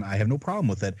first, and I have no problem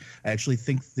with it. I actually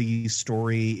think the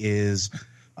story is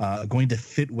going to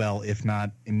fit well, if not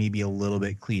maybe a little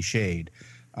bit cliched.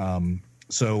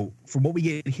 So from what we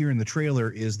get here in the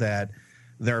trailer is that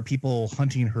there are people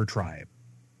hunting her tribe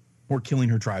or killing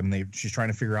her tribe, and she's trying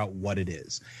to figure out what it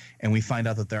is. And we find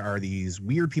out that there are these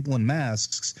weird people in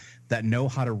masks that know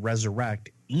how to resurrect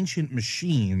ancient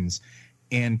machines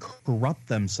and corrupt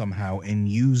them somehow and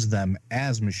use them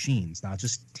as machines, not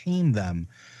just tame them,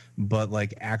 but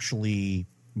like actually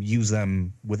use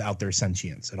them without their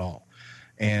sentience at all.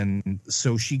 And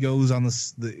so she goes on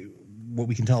what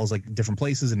we can tell is like different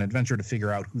places and adventure to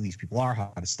figure out who these people are,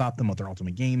 how to stop them, what their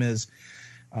ultimate game is.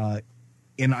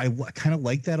 And I kind of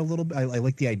like that a little bit. I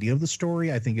like the idea of the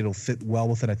story. I think it'll fit well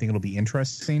with it. I think it'll be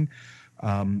interesting.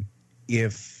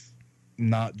 If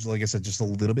not, like I said, just a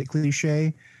little bit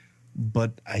cliche,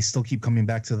 but I still keep coming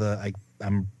back to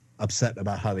I'm upset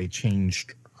about how they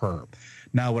changed her.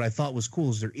 Now, what I thought was cool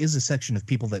is there is a section of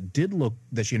people that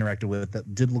she interacted with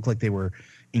that did look like they were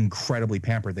incredibly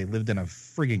pampered. They lived in a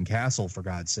friggin' castle, for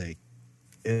God's sake.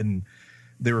 And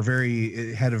they were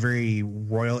had a very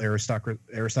royal I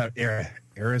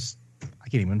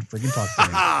can't even freaking talk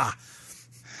today.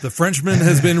 The Frenchman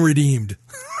has been redeemed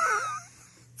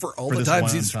for all the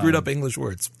times he's screwed up English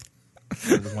words.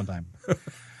 For this one time.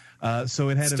 So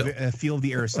it had a feel of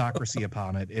the aristocracy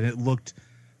upon it, and it looked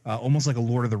almost like a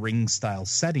Lord of the Rings style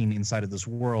setting inside of this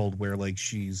world where like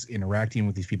she's interacting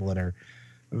with these people that are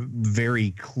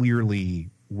very clearly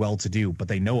well-to-do, but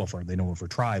they know of her. They know of her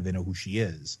tribe. They know who she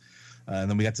is. And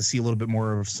then we got to see a little bit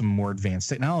more of some more advanced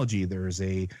technology. There's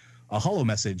a holo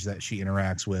message that she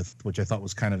interacts with, which I thought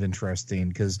was kind of interesting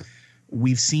because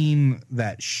we've seen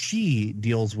that she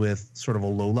deals with sort of a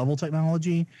low-level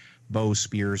technology, bows,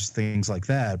 spears, things like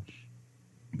that.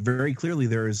 Very clearly,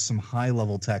 there is some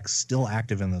high-level tech still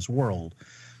active in this world.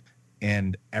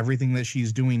 And everything that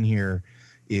she's doing here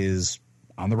is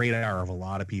on the radar of a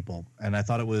lot of people. And I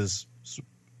thought it was,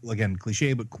 again,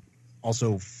 cliche, but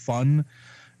also fun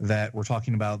that we're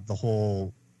talking about the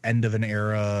whole end of an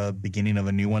era, beginning of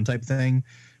a new one type thing,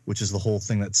 which is the whole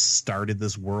thing that started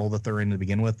this world that they're in to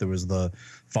begin with. There was the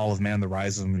fall of man, the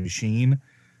rise of the machine.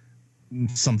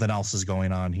 Something else is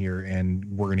going on here, and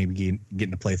we're going to be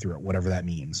getting to play through it, whatever that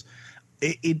means.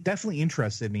 It definitely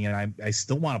interested me, and I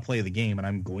still want to play the game, and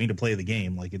I'm going to play the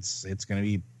game. Like it's going to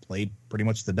be played pretty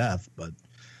much to death, but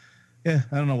yeah,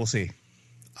 I don't know. We'll see.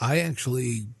 I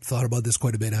actually thought about this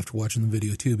quite a bit after watching the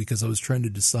video too, because I was trying to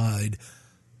decide,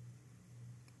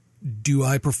 do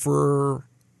I prefer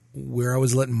where I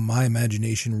was letting my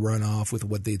imagination run off with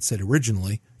what they'd said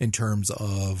originally in terms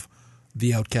of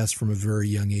the outcast from a very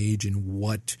young age and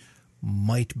what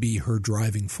might be her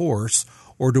driving force,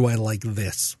 or do I like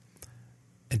this?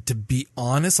 And to be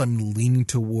honest, I'm leaning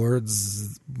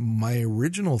towards my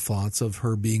original thoughts of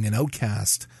her being an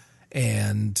outcast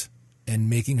and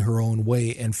making her own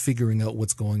way and figuring out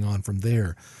what's going on from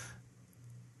there.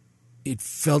 It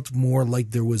felt more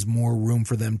like there was more room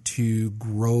for them to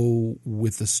grow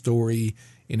with the story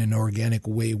in an organic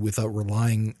way without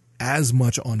relying as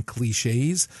much on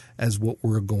cliches as what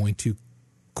we're going to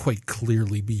quite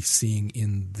clearly be seeing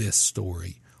in this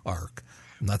story arc.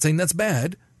 I'm not saying that's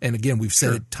bad. And again, we've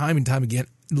said it time and time again,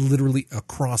 literally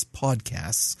across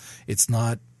podcasts. It's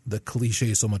not the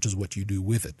cliche so much as what you do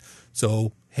with it.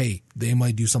 So, hey, they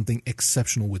might do something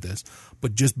exceptional with this.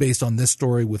 But just based on this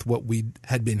story with what we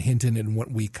had been hinted and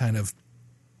what we kind of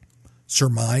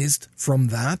surmised from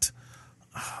that,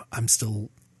 I'm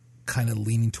still kind of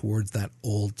leaning towards the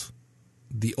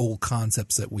old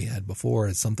concepts that we had before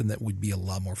as something that would be a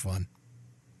lot more fun.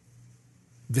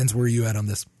 Vince, where are you at on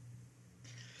this?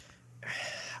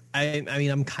 I mean,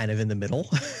 I'm kind of in the middle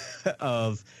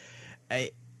of,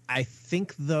 I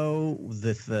think though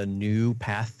that the new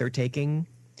path they're taking,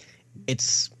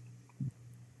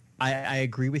 I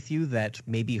agree with you that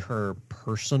maybe her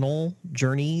personal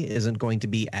journey isn't going to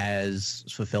be as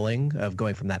fulfilling of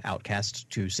going from that outcast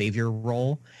to savior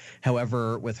role.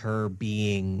 However, with her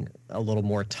being a little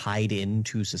more tied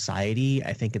into society,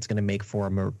 I think it's going to make for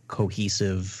a more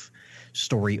cohesive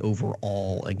story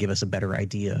overall and give us a better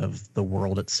idea of the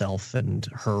world itself and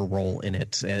her role in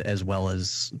it, as well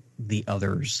as the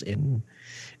others in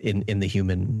the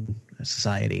human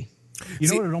society. You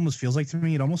know what it almost feels like to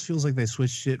me? It almost feels like they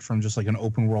switched it from just like an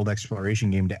open world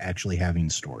exploration game to actually having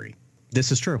story.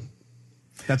 This is true.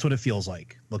 That's what it feels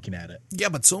like looking at it. Yeah,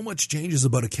 but so much changes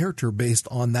about a character based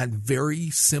on that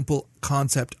very simple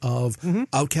concept of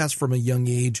outcast from a young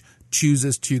age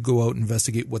chooses to go out and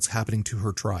investigate what's happening to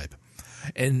her tribe.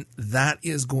 And that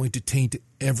is going to taint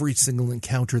every single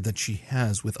encounter that she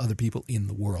has with other people in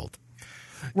the world.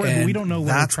 Right, but we don't know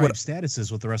what her tribe status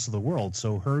is with the rest of the world,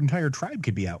 so her entire tribe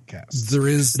could be outcasts. There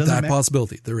is that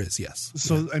possibility. There is, yes.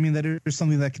 So, yeah. I mean, that is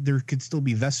something that there could still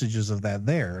be vestiges of that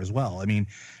there as well. I mean,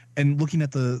 and looking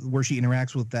at where she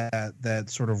interacts with that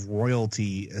sort of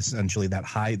royalty, essentially that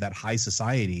high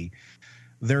society,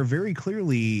 there are very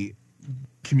clearly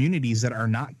communities that are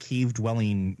not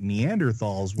cave-dwelling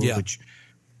Neanderthals, which,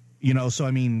 you know, so I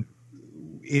mean,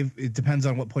 if it depends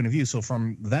on what point of view. So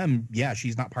from them, yeah,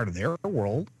 she's not part of their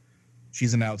world.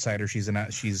 She's an outsider. She's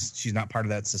not part of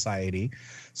that society.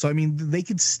 So I mean, they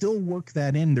could still work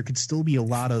that in. There could still be a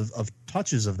lot of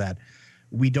touches of that.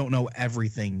 We don't know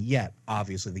everything yet.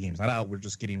 Obviously, the game's not out. We're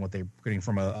just getting what they're getting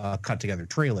from a cut together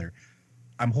trailer.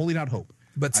 I'm holding out hope.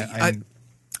 But see, I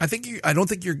don't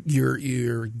think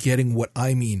you're getting what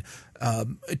I mean.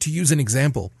 To use an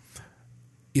example,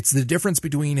 it's the difference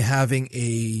between having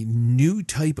a new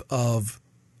type of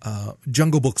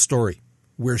Jungle Book story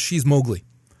where she's Mowgli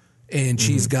and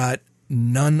she's got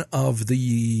none of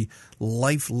the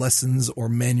life lessons or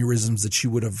mannerisms that she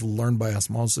would have learned by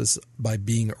osmosis by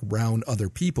being around other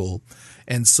people,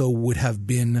 and so would have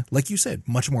been, like you said,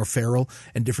 much more feral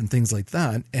and different things like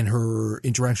that, and her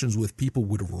interactions with people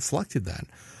would have reflected that,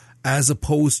 as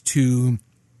opposed to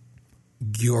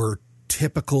your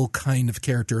typical kind of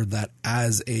character that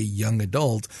as a young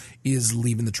adult is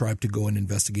leaving the tribe to go and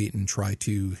investigate and try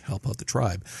to help out the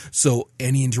tribe. So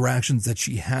any interactions that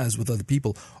she has with other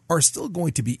people are still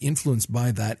going to be influenced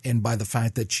by that and by the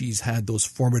fact that she's had those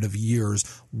formative years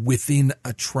within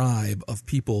a tribe of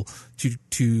people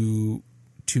to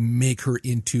make her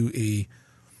into a,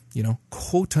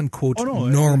 quote unquote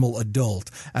normal adult,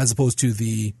 as opposed to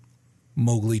the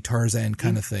Mowgli Tarzan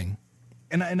kind of thing.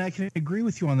 And I can agree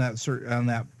with you on that,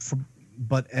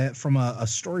 but from a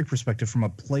story perspective, from a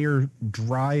player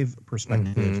drive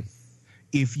perspective,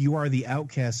 if you are the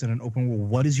outcast in an open world,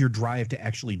 what is your drive to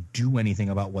actually do anything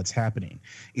about what's happening?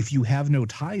 If you have no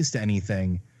ties to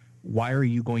anything, why are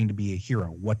you going to be a hero?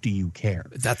 What do you care?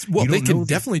 They can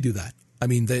definitely do that. I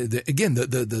mean,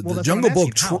 the Jungle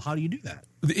Book. How do you do that?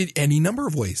 Any number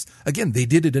of ways. Again, they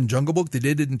did it in Jungle Book. They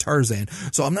did it in Tarzan.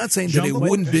 So I'm not saying that it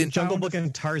wouldn't be. Jungle Book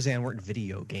and Tarzan weren't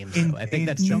video games. I think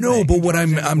that's no. But what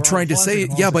I'm trying to say,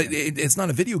 but it's not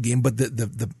a video game. But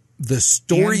the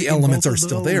story elements are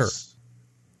still there.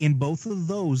 In both of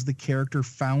those, the character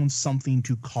found something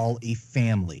to call a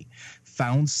family,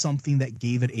 found something that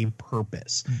gave it a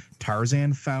purpose.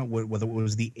 Tarzan found, whether it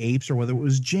was the apes or whether it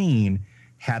was Jane,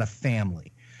 had a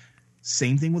family.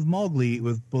 Same thing with Mowgli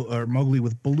with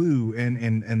Baloo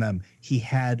and them. He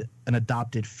had an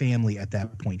adopted family at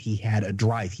that point. He had a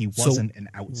drive. He wasn't an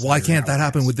outsider. Why can't that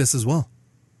happen with this as well?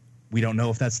 We don't know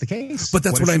if that's the case. But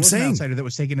that's what I'm saying. An outsider that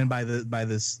was taken in by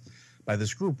this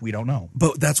group. We don't know.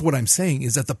 But that's what I'm saying,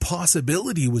 is that the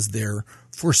possibility was there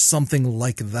for something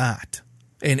like that.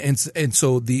 And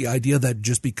so the idea that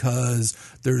just because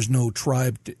there's no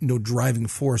tribe, no driving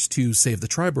force to save the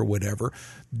tribe or whatever,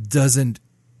 doesn't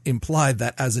imply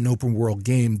that as an open world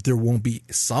game, there won't be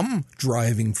some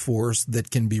driving force that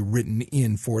can be written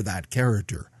in for that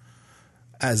character,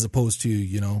 as opposed to,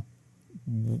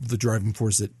 the driving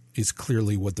force that is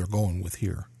clearly what they're going with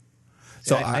here.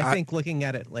 So I think looking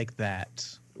at it like that,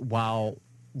 while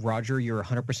Roger, you're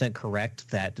 100% correct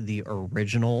that the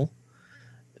original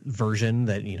version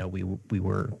that we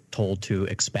were told to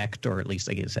expect, or at least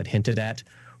I guess hinted at,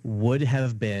 would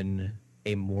have been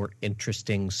a more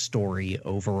interesting story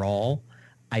overall.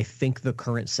 I think the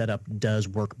current setup does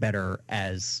work better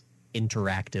as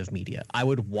interactive media. I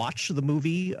would watch the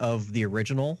movie of the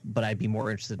original, but I'd be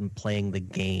more interested in playing the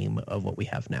game of what we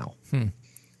have now.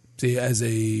 See, as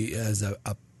a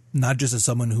not just as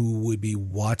someone who would be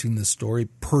watching the story,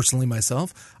 personally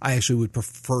myself, I actually would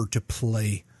prefer to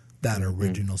play that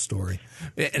original story.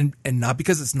 And not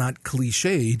because it's not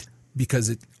cliched, because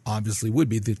it obviously would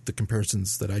be. The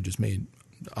comparisons that I just made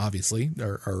obviously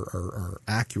are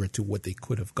accurate to what they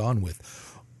could have gone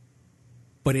with.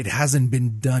 But it hasn't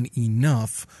been done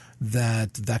enough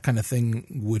that kind of thing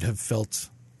would have felt,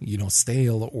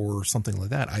 stale or something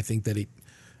like that. I think that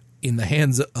in the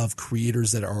hands of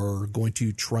creators that are going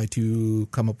to try to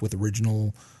come up with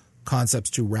original concepts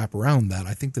to wrap around that,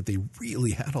 I think that they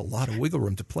really had a lot of wiggle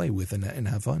room to play with and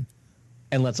have fun.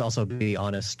 And let's also be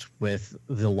honest, with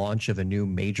the launch of a new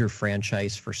major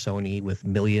franchise for Sony with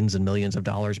millions and millions of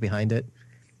dollars behind it,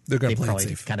 they're going to play it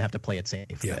safe. Kind of have to play it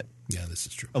safe. Yeah, this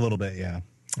is true. A little bit, yeah.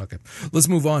 Okay, let's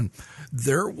move on.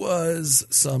 There was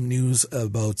some news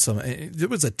about there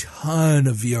was a ton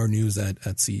of VR news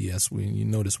at CES. You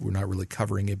notice we're not really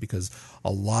covering it because a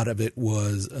lot of it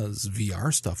was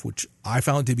VR stuff, which I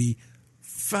found to be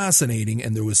fascinating.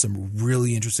 And there was some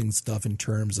really interesting stuff in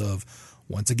terms of,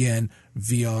 once again,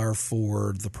 VR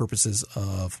for the purposes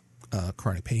of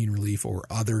chronic pain relief or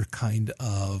other kind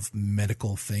of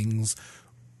medical things.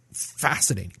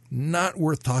 Fascinating. Not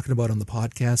worth talking about on the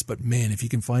podcast, but man, if you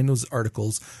can find those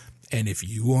articles, and if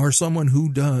you are someone who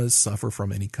does suffer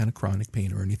from any kind of chronic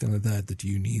pain or anything like that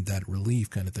you need that relief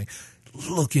kind of thing,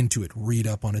 look into it, read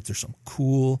up on it. There's some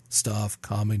cool stuff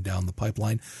coming down the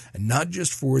pipeline, and not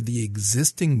just for the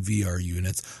existing VR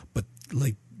units, but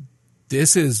like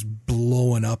this is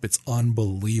blowing up. It's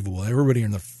unbelievable. Everybody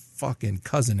and their fucking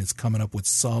cousin is coming up with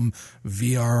some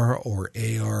VR or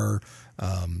AR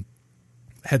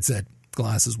headset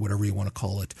glasses, whatever you want to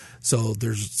call it. So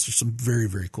there's some very,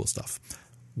 very cool stuff.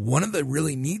 One of the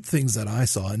really neat things that I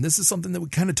saw, and this is something that we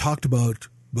kind of talked about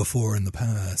before in the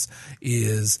past,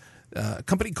 is a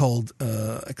company called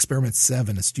Experiment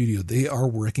 7, a studio. They are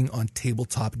working on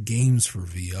tabletop games for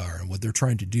VR. And what they're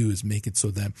trying to do is make it so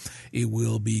that it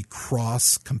will be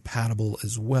cross-compatible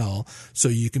as well. So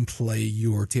you can play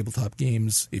your tabletop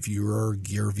games, if you're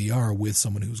Gear VR, with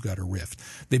someone who's got a Rift.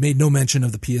 They made no mention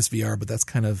of the PSVR, but that's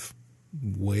kind of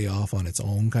way off on its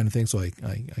own kind of thing. So I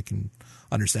can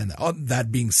understand that. That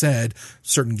being said,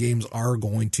 certain games are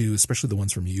going to, especially the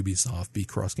ones from Ubisoft, be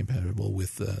cross-compatible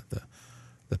with the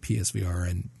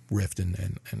PSVR and Rift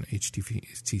and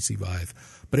HTC Vive.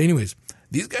 But anyways,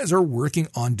 these guys are working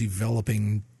on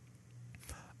developing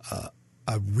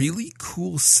a really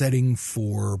cool setting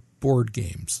for board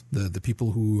games. The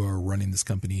people who are running this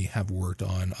company have worked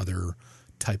on other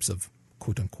types of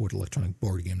quote-unquote electronic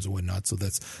board games and whatnot, so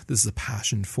this is a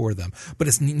passion for them. But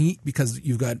it's neat because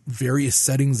you've got various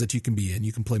settings that you can be in.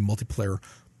 You can play multiplayer.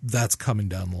 That's coming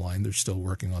down the line. They're still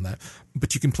working on that.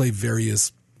 But you can play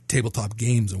various tabletop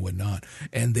games and whatnot.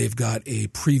 And they've got a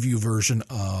preview version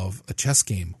of a chess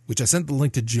game, which I sent the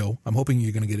link to Joe. I'm hoping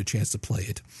you're going to get a chess to play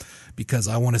it because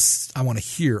I want to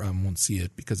hear, I won't see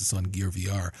it because it's on Gear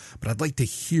VR, but I'd like to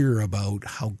hear about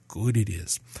how good it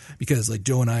is. Because like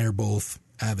Joe and I are both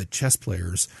avid chess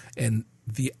players, and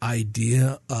the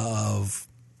idea of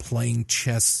playing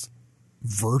chess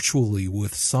virtually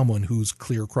with someone who's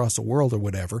clear across the world or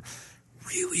whatever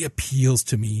really appeals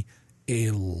to me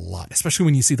a lot, especially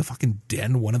when you see the fucking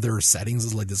den. One of their settings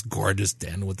is like this gorgeous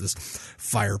den with this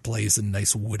fireplace and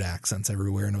nice wood accents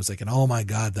everywhere, and I was like, oh my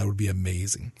god, that would be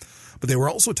amazing. But they were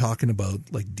also talking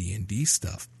about like D&D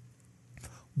stuff.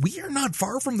 We are not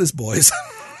far from this, boys.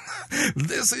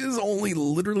 This is only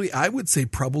literally, I would say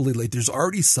probably like there's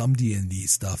already some D&D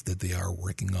stuff that they are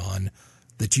working on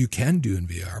that you can do in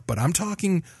VR, but I'm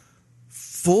talking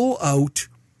full out.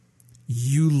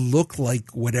 You look like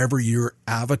whatever your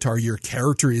avatar, your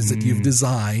character is that you've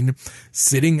designed,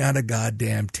 sitting at a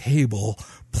goddamn table,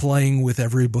 playing with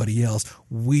everybody else.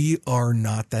 We are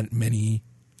not that many.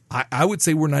 I would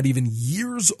say we're not even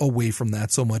years away from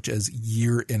that, so much as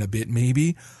year and a bit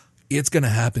maybe. It's going to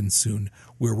happen soon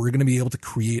where we're going to be able to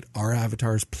create our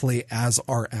avatars, play as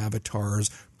our avatars,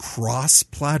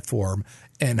 cross-platform,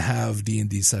 and have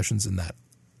D&D sessions in that.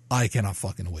 I cannot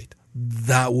fucking wait.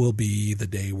 That will be the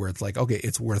day where it's like, okay,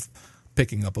 it's worth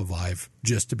picking up a Vive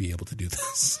just to be able to do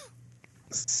this.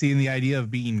 Seeing the idea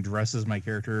of being dressed as my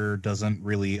character doesn't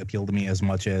really appeal to me as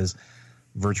much as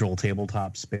virtual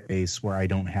tabletop space where I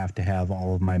don't have to have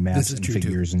all of my masks and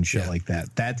figures and shit like that.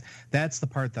 That's the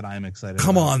part that I'm excited about.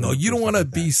 Come on, though. You don't want to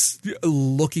be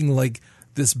looking like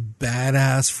this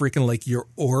badass freaking like your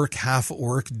orc, half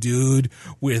orc dude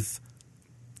with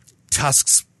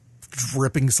tusks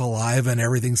dripping saliva and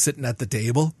everything sitting at the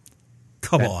table.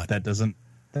 Come on. That doesn't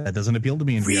appeal to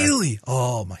me in VR. Really?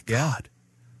 Oh my God.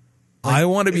 Like, I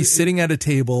want to be sitting at a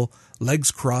table,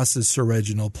 legs crossed as Sir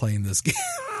Reginald playing this game.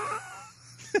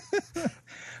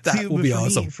 That will be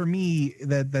awesome. For me,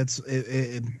 that's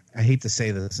I hate to say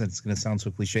this, it's going to sound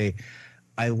so cliche.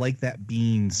 I like that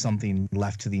being something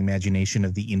left to the imagination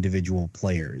of the individual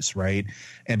players, right?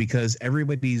 And because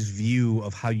everybody's view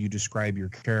of how you describe your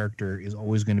character is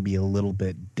always going to be a little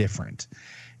bit different.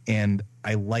 And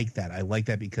I like that. I like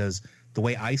that because the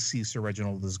way I see Sir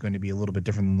Reginald is going to be a little bit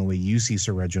different than the way you see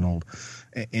Sir Reginald.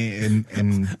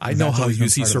 And I know how you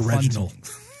see Sir Reginald.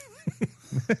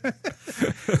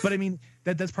 But I mean,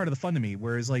 that's part of the fun to me.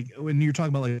 Whereas like when you're talking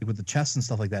about like with the chess and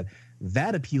stuff like that,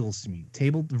 that appeals to me.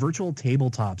 Virtual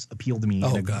tabletops appeal to me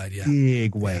in a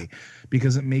big way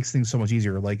because it makes things so much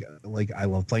easier. Like I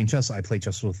love playing chess. I play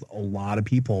chess with a lot of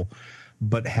people,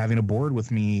 but having a board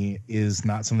with me is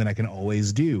not something I can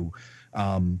always do.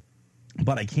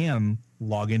 But I can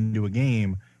log into a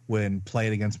game when play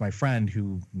it against my friend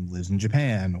who lives in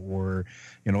Japan or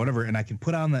whatever, and I can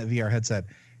put on that VR headset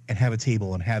and have a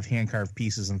table and have hand-carved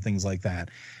pieces and things like that.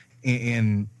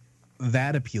 And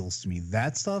that appeals to me.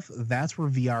 That stuff, that's where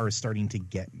VR is starting to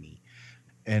get me.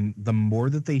 And the more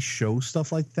that they show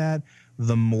stuff like that,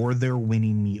 the more they're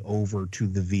winning me over to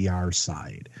the VR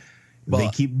side. But they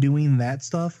keep doing that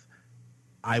stuff,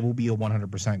 I will be a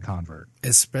 100% convert.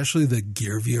 Especially the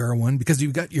Gear VR one, because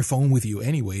you've got your phone with you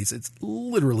anyways. It's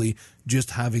literally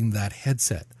just having that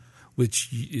headset, which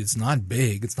is not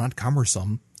big. It's not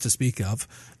cumbersome to speak of.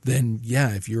 Then,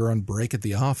 yeah, if you're on break at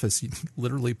the office, you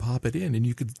literally pop it in and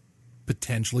you could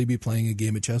potentially be playing a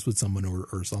game of chess with someone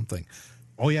or something.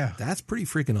 Oh, yeah. That's pretty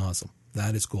freaking awesome.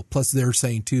 That is cool. Plus, they're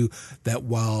saying too that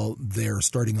while they're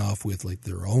starting off with like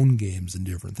their own games and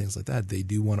different things like that, they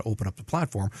do want to open up the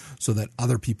platform so that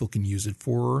other people can use it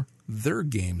for their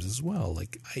games as well.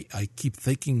 Like I keep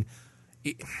thinking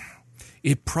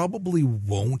it probably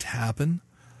won't happen,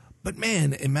 but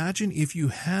man, imagine if you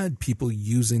had people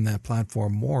using that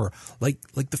platform more, like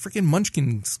the freaking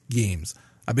Munchkins games.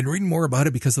 I've been reading more about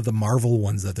it because of the Marvel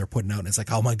ones that they're putting out. And it's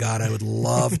like, oh my God, I would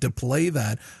love to play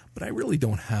that, but I really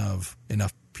don't have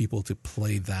enough people to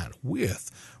play that with.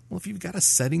 Well, if you've got a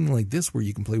setting like this where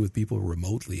you can play with people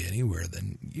remotely anywhere,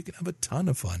 then you can have a ton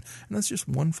of fun. And that's just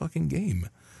one fucking game.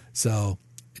 So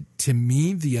to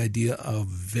me, the idea of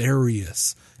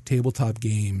various tabletop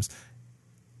games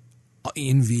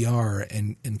in VR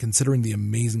and considering the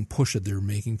amazing push that they're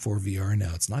making for VR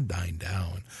now, it's not dying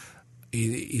down.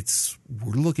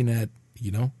 We're looking at,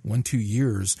 1-2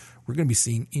 years, we're going to be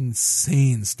seeing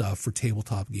insane stuff for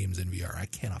tabletop games in VR. I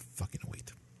cannot fucking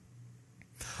wait.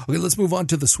 Okay, let's move on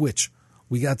to the Switch.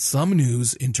 We got some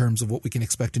news in terms of what we can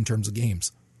expect in terms of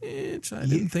games, which I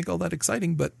didn't think all that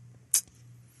exciting, but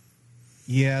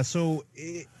yeah. So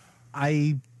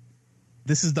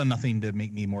this has done nothing to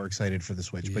make me more excited for the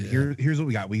Switch. Yeah. But here's what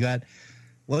we got. We got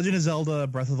Legend of Zelda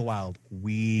Breath of the Wild.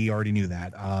 We already knew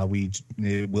that.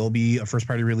 It will be a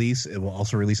first-party release. It will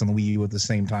also release on the Wii U at the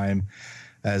same time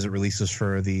as it releases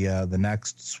for the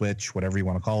next Switch, whatever you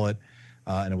want to call it.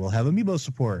 And it will have Amiibo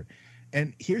support.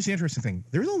 And here's the interesting thing.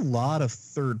 There's a lot of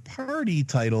third-party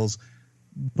titles,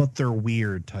 but they're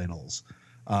weird titles.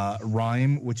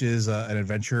 Rhyme, which is an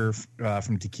adventure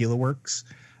from Tequila Works,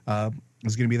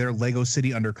 is going to be there. Lego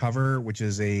City Undercover, which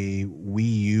is a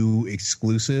Wii U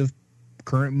exclusive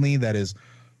currently that is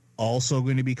also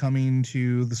going to be coming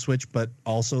to the Switch, but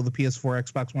also the PS4,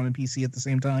 Xbox One, and PC at the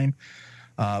same time.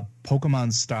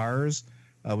 Pokemon Stars,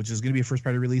 which is going to be a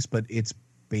first-party release, but it's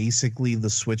basically the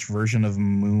Switch version of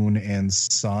Moon and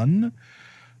Sun.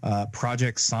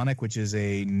 Project Sonic, which is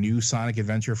a new Sonic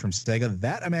adventure from Sega.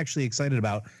 That I'm actually excited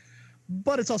about,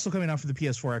 but it's also coming out for the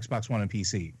PS4, Xbox One, and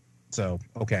PC. So,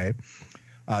 okay.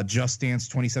 Just Dance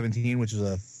 2017, which is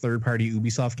a third-party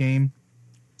Ubisoft game.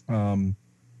 I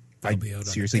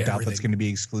seriously doubt that's going to be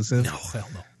exclusive. No, hell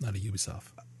no. Not a Ubisoft.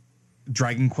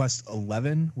 Dragon Quest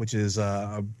 11, which is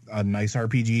a nice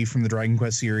RPG from the Dragon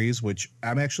Quest series, which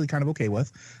I'm actually kind of okay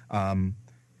with. And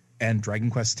Dragon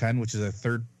Quest 10, which is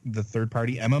the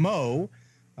third-party MMO,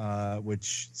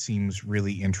 which seems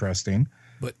really interesting.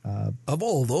 But of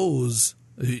all those,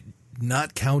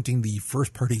 not counting the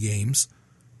first-party games,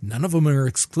 none of them are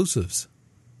exclusives.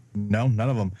 No, none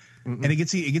of them. Mm-mm. And it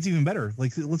gets even better.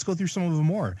 Like, let's go through some of them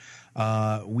more.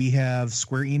 We have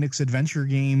Square Enix adventure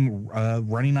game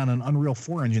running on an Unreal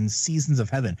 4 engine, Seasons of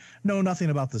Heaven. Know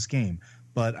nothing about this game,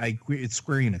 but it's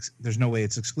Square Enix. There's no way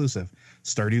it's exclusive.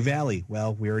 Stardew Valley.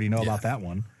 Well, we already know about that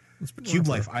one. Cube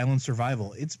Life Island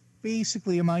Survival. It's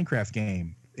basically a Minecraft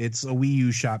game. It's a Wii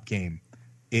U shop game.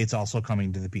 It's also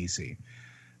coming to the PC.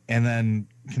 And then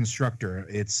Constructor.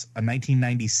 It's a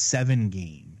 1997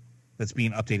 game that's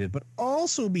being updated, but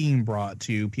also being brought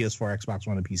to PS4, Xbox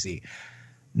One, and PC.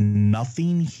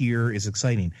 Nothing here is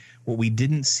exciting. What we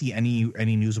didn't see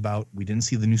any news about, we didn't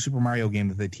see the new Super Mario game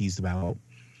that they teased about.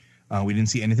 We didn't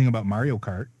see anything about Mario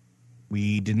Kart.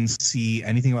 We didn't see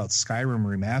anything about Skyrim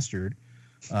Remastered,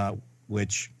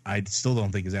 which I still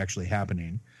don't think is actually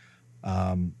happening.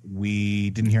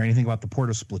 We didn't hear anything about the port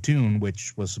of Splatoon,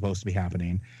 which was supposed to be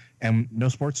happening, and no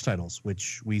sports titles,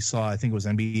 which we saw, I think it was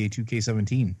NBA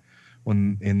 2K17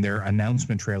 when in their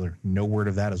announcement trailer. No word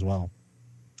of that as well.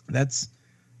 That's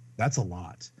a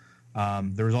lot.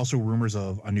 There was also rumors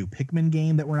of a new Pikmin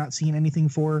game that we're not seeing anything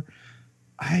for.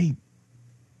 I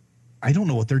don't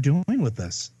know what they're doing with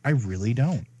this. I really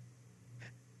don't.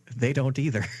 They don't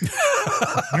either.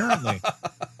 Apparently.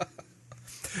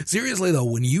 Seriously, though,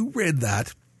 when you read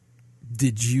that,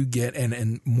 did you get,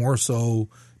 and more so,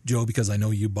 Joe, because I know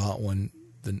you bought one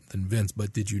than Vince,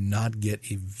 but did you not get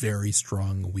a very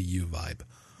strong Wii U vibe?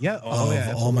 Yeah.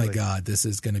 Oh my God, this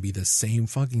is going to be the same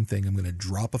fucking thing. I'm going to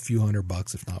drop a few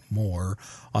 $100, if not more,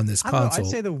 on this console. I'd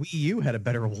say the Wii U had a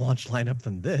better launch lineup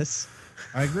than this.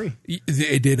 I agree.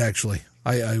 It did, actually.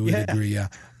 I would agree, yeah.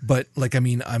 But like, I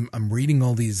mean, I'm reading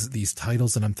all these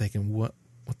titles and I'm thinking, what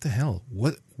the hell?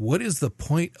 What is the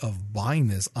point of buying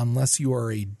this unless you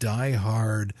are a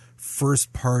diehard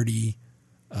first party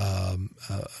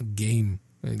game?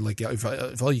 Like,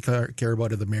 if all you care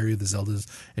about are the Mario, the Zeldas,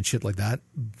 and shit like that,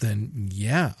 then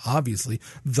yeah, obviously.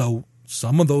 Though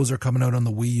some of those are coming out on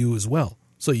the Wii U as well,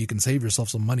 so you can save yourself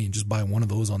some money and just buy one of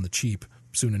those on the cheap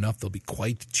soon enough they'll be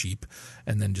quite cheap,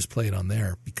 and then just play it on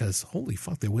there, because holy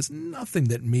fuck, there was nothing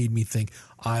that made me think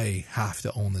I have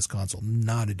to own this console.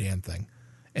 Not a damn thing.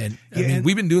 And I mean,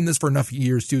 we've been doing this for enough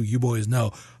years too. You boys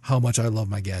know how much I love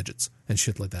my gadgets and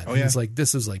shit like that. It's like,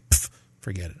 this is like,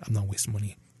 forget it. I'm not wasting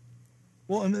money.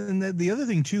 Well, and the other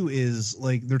thing too is,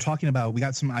 like, they're talking about, we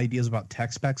got some ideas about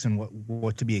tech specs and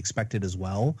what to be expected as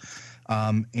well.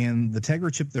 And the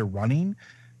Tegra chip they're running,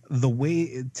 the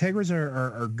way Tegras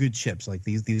are good chips. Like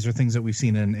these are things that we've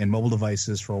seen in mobile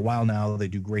devices for a while now. They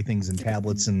do great things in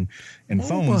tablets and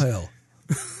phones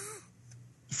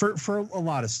for a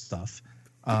lot of stuff.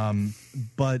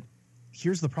 But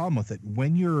here's the problem with it.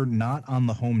 When you're not on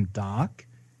the home dock,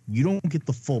 you don't get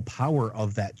the full power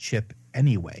of that chip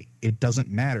anyway. It doesn't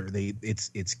matter.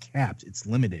 It's capped, it's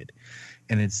limited,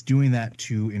 and it's doing that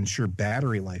to ensure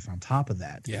battery life on top of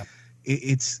that. Yeah.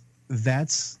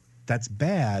 That's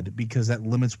bad, because that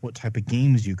limits what type of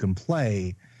games you can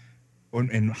play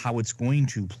and how it's going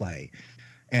to play.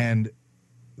 And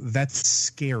that's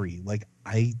scary. Like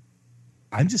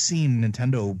I'm just seeing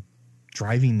Nintendo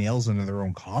driving nails into their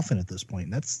own coffin at this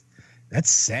point. That's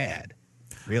sad,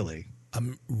 really.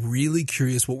 I'm really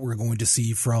curious what we're going to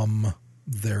see from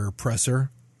their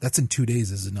presser. That's in 2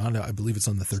 days, is it not? I believe it's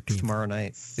on the 13th. Tomorrow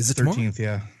night. Is it 13th, tomorrow?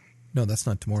 yeah. No, that's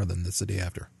not tomorrow then. That's the day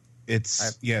after.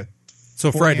 It's,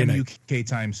 So Friday night. UK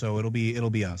time, so it'll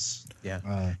be us.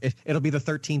 Yeah. It'll be the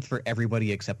 13th for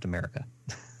everybody except America.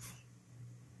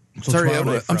 So sorry, tomorrow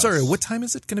night for I'm sorry. us. What time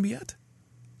is it going to be at?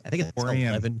 I think it's 4 a.m.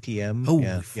 11 p.m. Oh,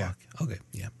 yeah. fuck. Okay,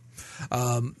 yeah.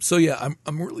 So yeah,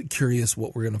 I'm really curious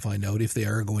what we're going to find out, if they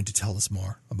are going to tell us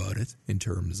more about it in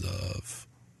terms of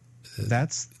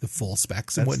that's the full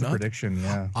specs and that's the whatnot. prediction.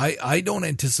 Yeah, I don't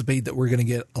anticipate that we're going to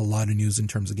get a lot of news in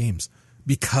terms of games,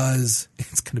 because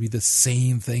it's going to be the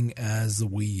same thing as the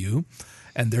Wii U,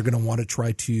 and they're going to want to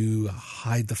try to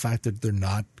hide the fact that they're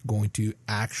not going to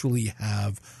actually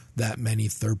have that many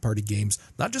third-party games,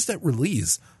 not just at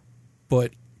release,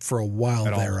 but for a while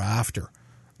thereafter.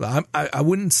 I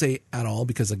wouldn't say at all,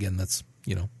 because again, that's,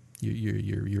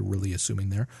 you're really assuming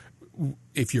there.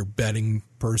 If you're a betting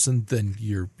person, then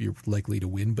you're likely to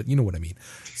win, but you know what I mean.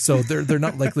 So they're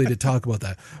not likely to talk about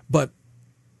that. But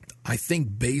I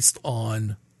think based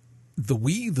on the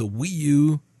Wii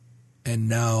U, and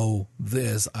now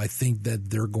this, I think that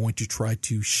they're going to try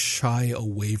to shy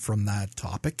away from that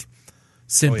topic,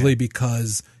 simply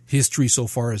because history so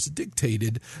far has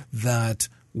dictated that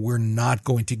we're not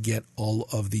going to get all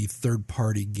of the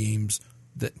third-party games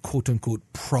that quote-unquote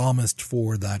promised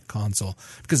for that console.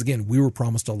 Because again, we were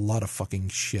promised a lot of fucking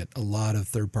shit, a lot of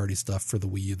third-party stuff for the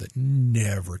Wii U that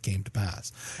never came to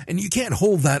pass. And you can't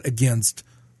hold that against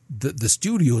the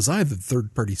studios either,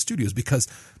 third-party studios, because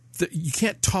you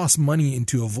can't toss money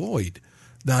into a void.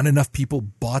 Not enough people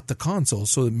bought the console,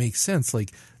 so it makes sense.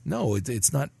 Like, no,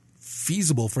 it's not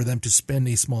feasible for them to spend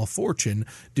a small fortune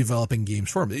developing games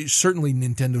for them. Certainly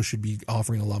Nintendo should be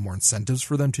offering a lot more incentives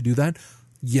for them to do that.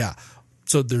 Yeah.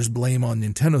 So there's blame on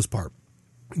Nintendo's part,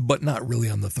 but not really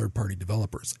on the third-party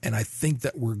developers. And I think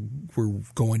that we're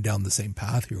going down the same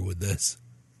path here with this.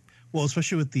 Well,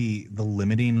 especially with the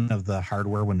limiting of the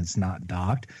hardware when it's not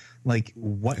docked. Like,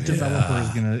 what developer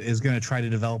is gonna try to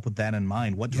develop with that in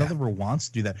mind? What developer wants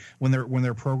to do that when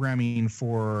they're programming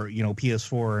for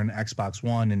PS4 and Xbox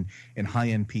One and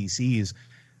high-end PCs,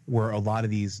 where a lot of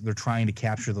these they're trying to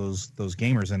capture those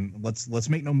gamers? And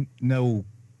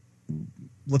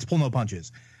let's pull no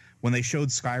punches. When they showed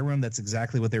Skyrim, that's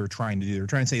exactly what they were trying to do. They're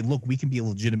trying to say, look, we can be a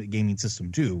legitimate gaming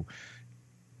system too.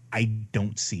 I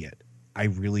don't see it. I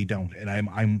really don't, and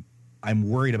I'm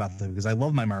worried about that, because I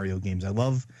love my Mario games. I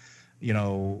love,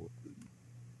 all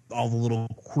the little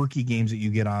quirky games that you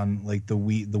get on like the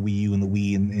Wii U and the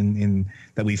Wii in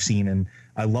that we've seen, and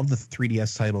I love the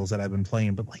 3DS titles that I've been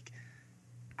playing. But like,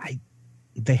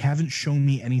 they haven't shown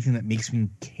me anything that makes me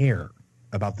care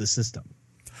about the system.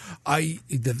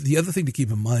 The other thing to keep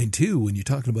in mind too, when you're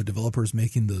talking about developers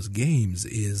making those games,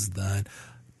 is that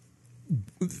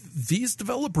these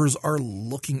developers are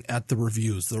looking at the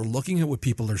reviews. They're looking at what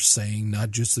people are saying,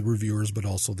 not just the reviewers, but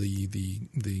also the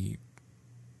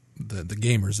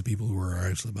gamers, the people who are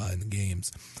actually buying the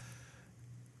games.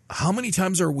 How many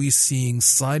times are we seeing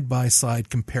side-by-side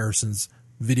comparisons,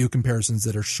 video comparisons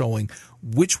that are showing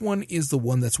which one is the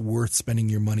one that's worth spending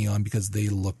your money on because they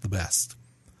look the best?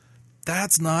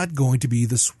 That's not going to be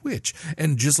the Switch.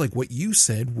 And just like what you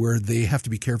said, where they have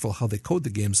to be careful how they code the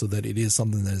game so that it is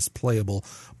something that is playable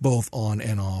both on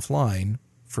and offline,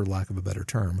 for lack of a better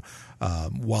term,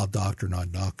 while docked or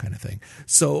not docked kind of thing.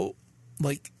 So,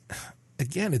 like,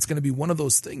 again, it's going to be one of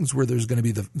those things where there's going to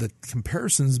be the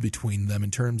comparisons between them in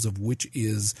terms of which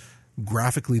is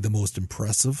graphically the most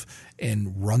impressive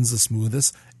and runs the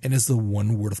smoothest and is the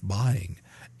one worth buying.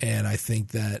 And I think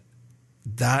that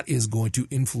is going to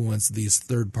influence these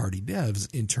third-party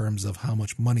devs in terms of how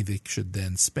much money they should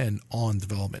then spend on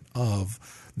development of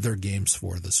their games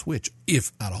for the Switch,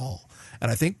 if at all. And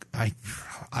I think I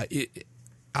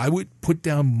would put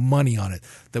down money on it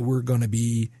that we're going to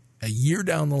be a year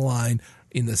down the line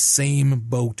in the same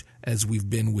boat as we've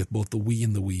been with both the Wii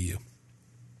and the Wii U.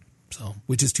 So,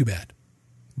 which is too bad.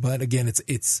 But again,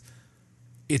 it's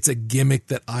a gimmick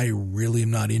that I really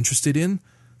am not interested in.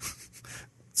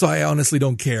 So I honestly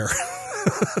don't care.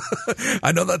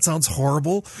 I know that sounds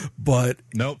horrible, but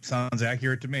nope, sounds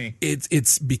accurate to me.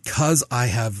 It's because I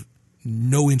have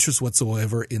no interest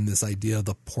whatsoever in this idea of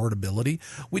the portability,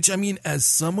 which, I mean, as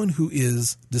someone who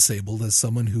is disabled, as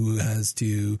someone who has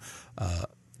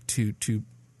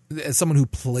as someone who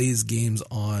plays games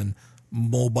on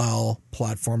mobile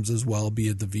platforms as well, be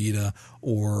it the Vita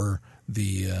or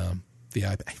the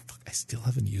iPad. I still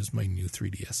haven't used my new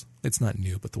 3DS. It's not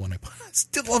new, but the one I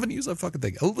still haven't used that fucking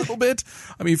thing a little bit.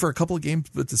 I mean, for a couple of games,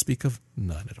 but to speak of,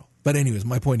 none at all. But anyways,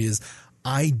 my point is,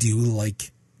 I do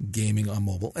like gaming on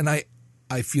mobile, and I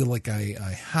feel like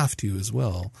I have to as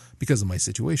well because of my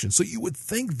situation. So you would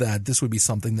think that this would be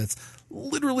something that's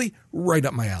literally right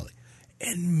up my alley.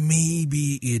 And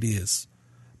maybe it is.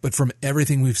 But from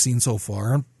everything we've seen so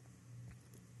far,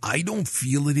 I don't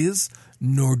feel it is,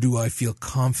 nor do I feel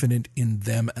confident in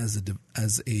them as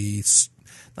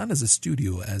not as a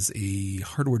studio, as a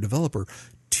hardware developer,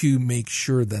 to make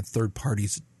sure that third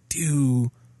parties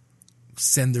do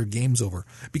send their games over.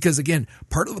 Because again,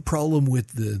 part of the problem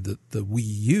with the Wii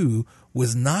U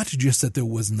was not just that there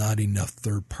was not enough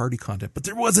third party content, but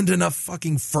there wasn't enough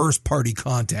fucking first party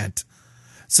content.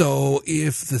 So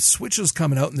if the Switch is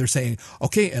coming out and they're saying,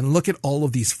 okay, and look at all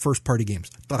of these first-party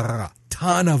games,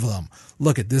 ton of them.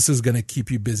 Look at this is going to keep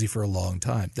you busy for a long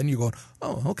time. Then you're going,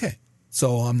 oh, okay.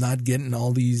 So I'm not getting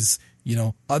all these,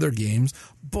 other games,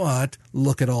 but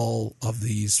look at all of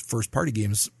these first-party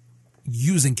games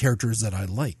using characters that I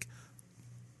like.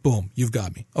 Boom, you've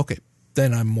got me. Okay,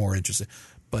 then I'm more interested.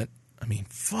 But, I mean,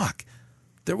 fuck.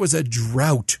 There was a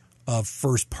drought of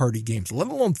first-party games, let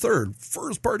alone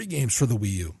first-party games for the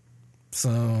Wii U.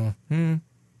 So,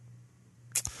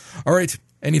 All right.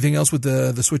 Anything else with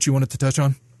the Switch you wanted to touch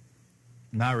on?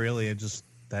 Not really.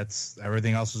 That's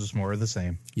everything else is just more of the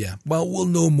same. Yeah. Well, we'll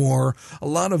know more. A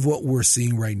lot of what we're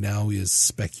seeing right now is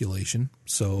speculation.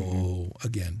 So,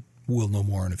 again, we'll know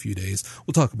more in a few days.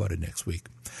 We'll talk about it next week.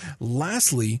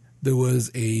 Lastly, there was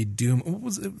a Doom. What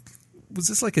was it? Was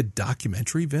this like a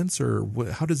documentary, Vince, or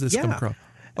how does this come across?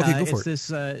 Okay, go for it. It's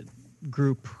this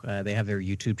group. They have their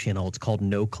YouTube channel. It's called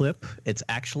No Clip. It's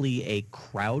actually a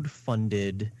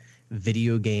crowd-funded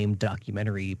video game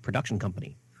documentary production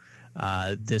company.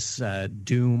 This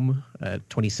Doom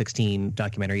 2016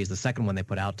 documentary is the second one they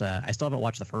put out. I still haven't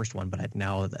watched the first one, but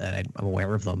now that I'm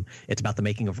aware of them, it's about the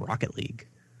making of Rocket League.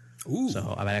 Ooh.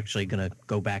 So I'm actually going to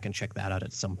go back and check that out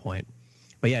at some point.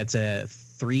 But yeah, it's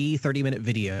three 30-minute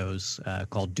videos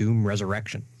called Doom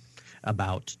Resurrection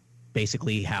about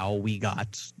basically how we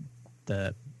got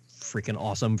the freaking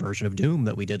awesome version of Doom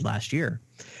that we did last year.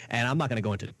 And I'm not going to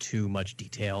go into too much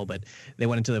detail, but they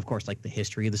went into, of course, like the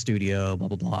history of the studio, blah,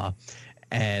 blah, blah.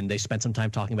 And they spent some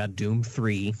time talking about Doom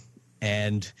 3.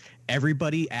 And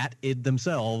everybody at id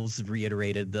themselves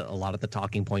reiterated a lot of the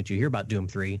talking points you hear about Doom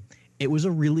 3. It was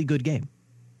a really good game.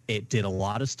 It did a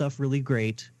lot of stuff really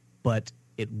great, but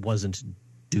it wasn't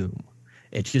Doom.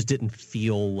 It just didn't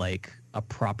feel like a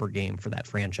proper game for that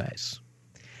franchise.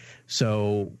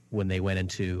 So when they went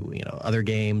into other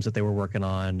games that they were working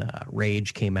on,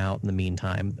 Rage came out in the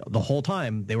meantime. The whole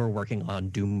time they were working on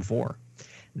Doom 4.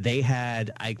 They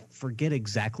had, I forget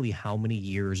exactly how many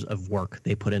years of work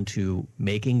they put into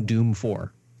making Doom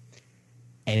 4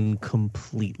 and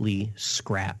completely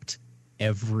scrapped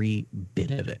every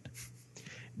bit of it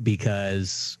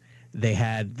because they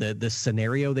had the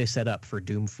scenario they set up for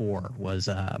Doom 4 was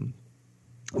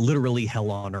literally hell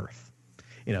on Earth.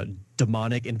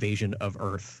 Demonic invasion of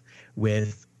Earth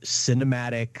with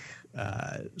cinematic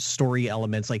story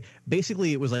elements. Like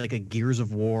basically it was like a Gears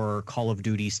of War, Call of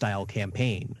Duty style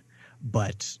campaign,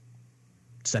 but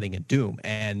setting in Doom.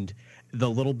 And the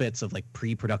little bits of like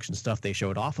pre-production stuff they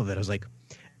showed off of it, I was like,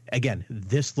 again,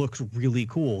 this looks really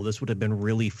cool. This would have been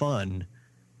really fun.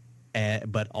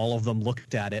 But all of them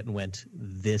looked at it and went,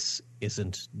 this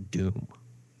isn't Doom.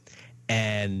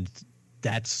 And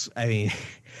that's, I mean,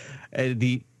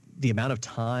 the amount of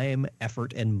time,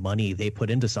 effort, and money they put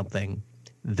into something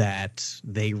that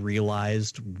they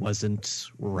realized wasn't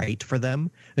right for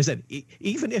them. They said,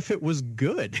 even if it was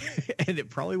good and it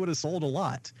probably would have sold a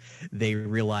lot, they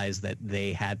realized that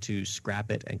they had to scrap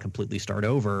it and completely start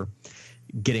over,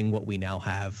 getting what we now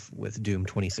have with Doom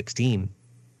 2016.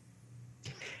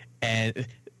 And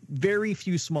very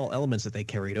few small elements that they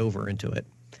carried over into it.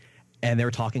 And they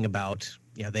were talking about,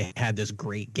 they had this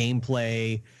great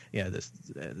gameplay,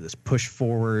 this push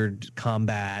forward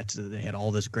combat. They had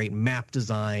all this great map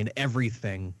design,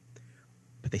 everything,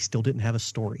 but they still didn't have a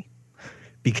story.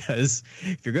 Because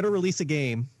if you're going to release a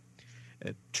game,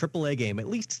 a AAA game, at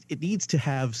least it needs to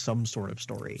have some sort of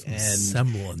story. And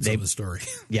semblance of a story.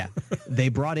 Yeah. They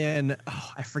brought in,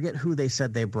 I forget who they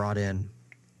said they brought in,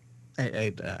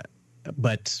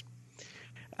 but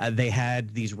they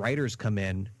had these writers come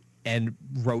in and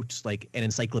wrote like an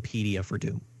encyclopedia for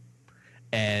Doom.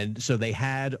 And so they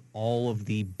had all of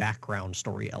the background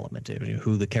story element,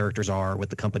 who the characters are, what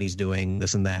the company's doing,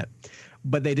 this and that.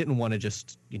 But they didn't want to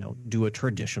just, do a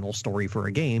traditional story for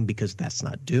a game, because that's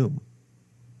not Doom.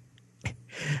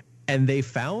 And they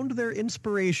found their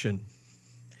inspiration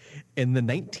in the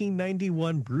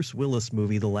 1991 Bruce Willis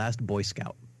movie, The Last Boy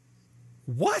Scout.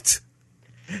 What?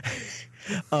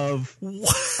 Of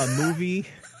a movie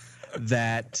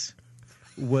that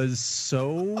was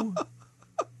so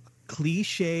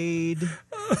cliched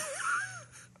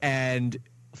and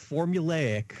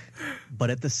formulaic, but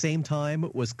at the same time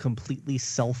was completely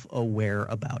self-aware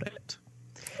about it.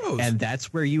 Oh. And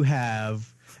that's where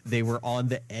they were on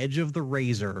the edge of the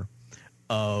razor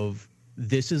of,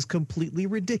 this is completely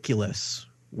ridiculous.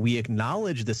 We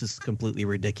acknowledge this is completely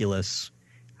ridiculous.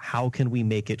 How can we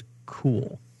make it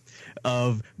cool?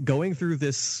 Of going through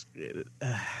this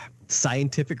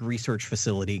scientific research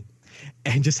facility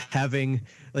and just having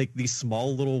like these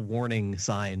small little warning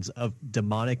signs of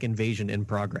demonic invasion in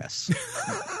progress.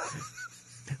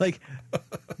 Like,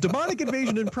 demonic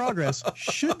invasion in progress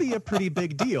should be a pretty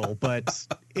big deal, but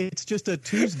it's just a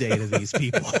Tuesday to these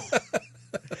people.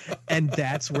 And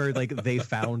that's where like they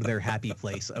found their happy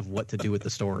place of what to do with the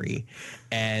story,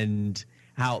 and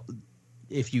how,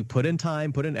 if you put in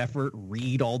time, put in effort,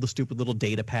 read all the stupid little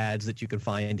data pads that you can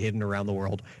find hidden around the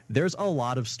world, there's a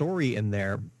lot of story in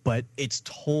there, but it's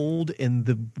told in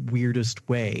the weirdest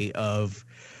way of,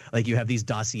 like, you have these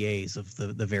dossiers of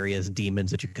the various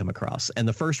demons that you come across. And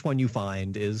the first one you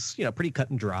find is, pretty cut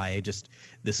and dry. Just,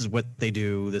 this is what they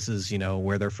do. This is,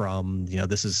 where they're from.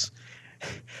 This is...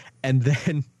 And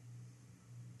then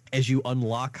as you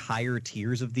unlock higher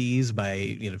tiers of these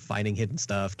by, finding hidden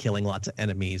stuff, killing lots of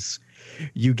enemies,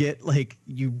 you get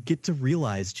to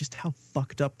realize just how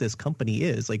fucked up this company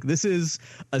is. Like, this is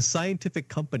a scientific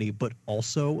company, but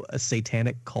also a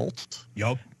satanic cult.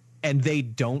 Yup. And they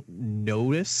don't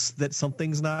notice that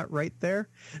something's not right there.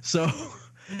 So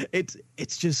it's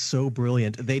just so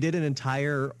brilliant. They did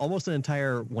almost an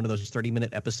entire one of those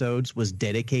 30-minute episodes was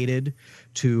dedicated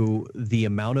to the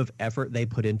amount of effort they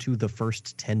put into the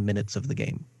first 10 minutes of the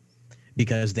game,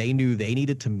 because they knew they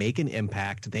needed to make an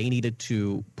impact. They needed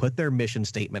to put their mission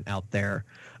statement out there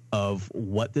of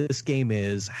what this game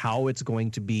is, how it's going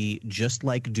to be just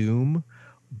like Doom,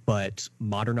 but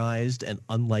modernized and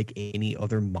unlike any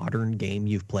other modern game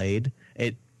you've played.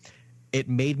 It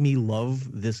made me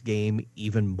love this game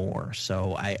even more.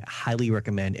 So I highly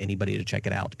recommend anybody to check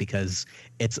it out, because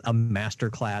it's a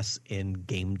masterclass in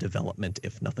game development,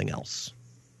 if nothing else.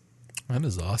 That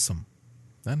is awesome.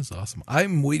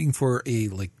 I'm waiting for a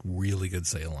really good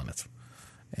sale on it,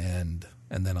 and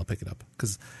then I'll pick it up,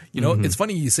 because It's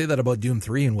funny you say that about Doom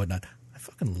 3 and whatnot. I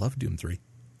fucking love Doom 3.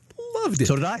 Loved it.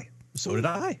 So did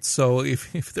I. So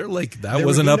if they're like, that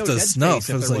wasn't up to snuff,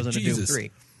 I was like, Jesus.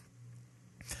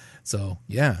 So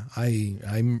yeah,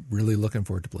 I'm really looking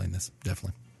forward to playing this.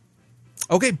 Definitely.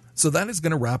 Okay, so that is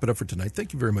going to wrap it up for tonight.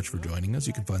 Thank you very much for joining us.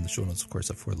 You can find the show notes, of course,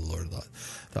 at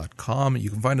forthelore.com. You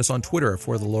can find us on Twitter at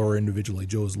forthelore individually.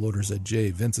 Joe is Loaders at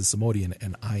J, Vince is Samodian,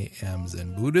 and I am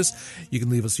Zen Buddhist. You can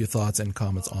leave us your thoughts and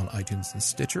comments on iTunes and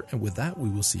Stitcher. And with that, we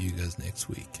will see you guys next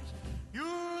week. You're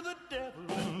the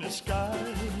devil in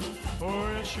disguise.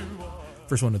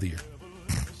 First one of the year.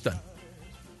 Done.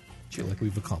 Feel like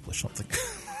we've accomplished something.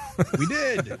 We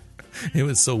did. It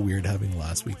was so weird having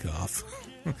last week off,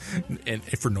 and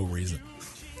for no reason.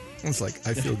 It's like,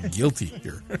 I feel guilty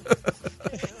here.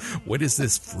 What is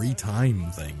this free time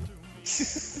thing?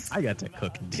 I got to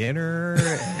cook dinner,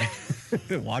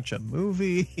 and watch a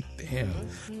movie. Damn.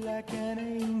 Like an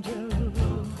angel,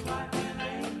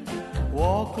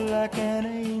 walk like an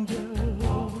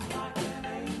angel,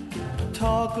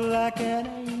 talk like an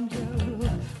angel,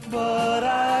 but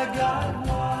I got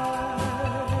wise.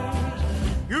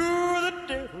 You're the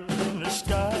devil in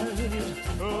disguise.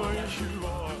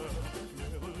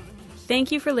 Thank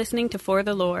you for listening to For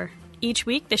the Lore. Each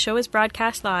week, the show is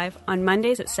broadcast live on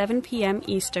Mondays at 7 p.m.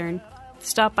 Eastern.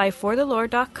 Stop by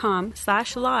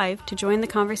forthelore.com/live to join the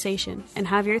conversation and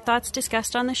have your thoughts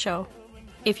discussed on the show.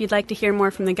 If you'd like to hear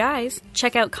more from the guys,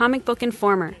 check out Comic Book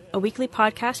Informer, a weekly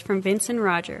podcast from Vince and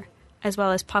Roger, as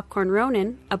well as Popcorn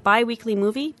Ronin, a bi-weekly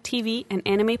movie, TV, and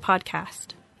anime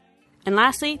podcast. And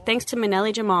lastly, thanks to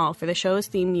Manelli Jamal for the show's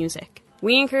theme music.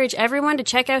 We encourage everyone to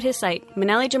check out his site,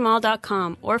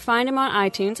 manellijamal.com, or find him on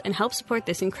iTunes and help support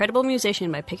this incredible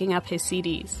musician by picking up his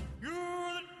CDs. You're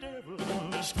the devil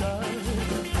in disguise.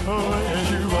 Oh,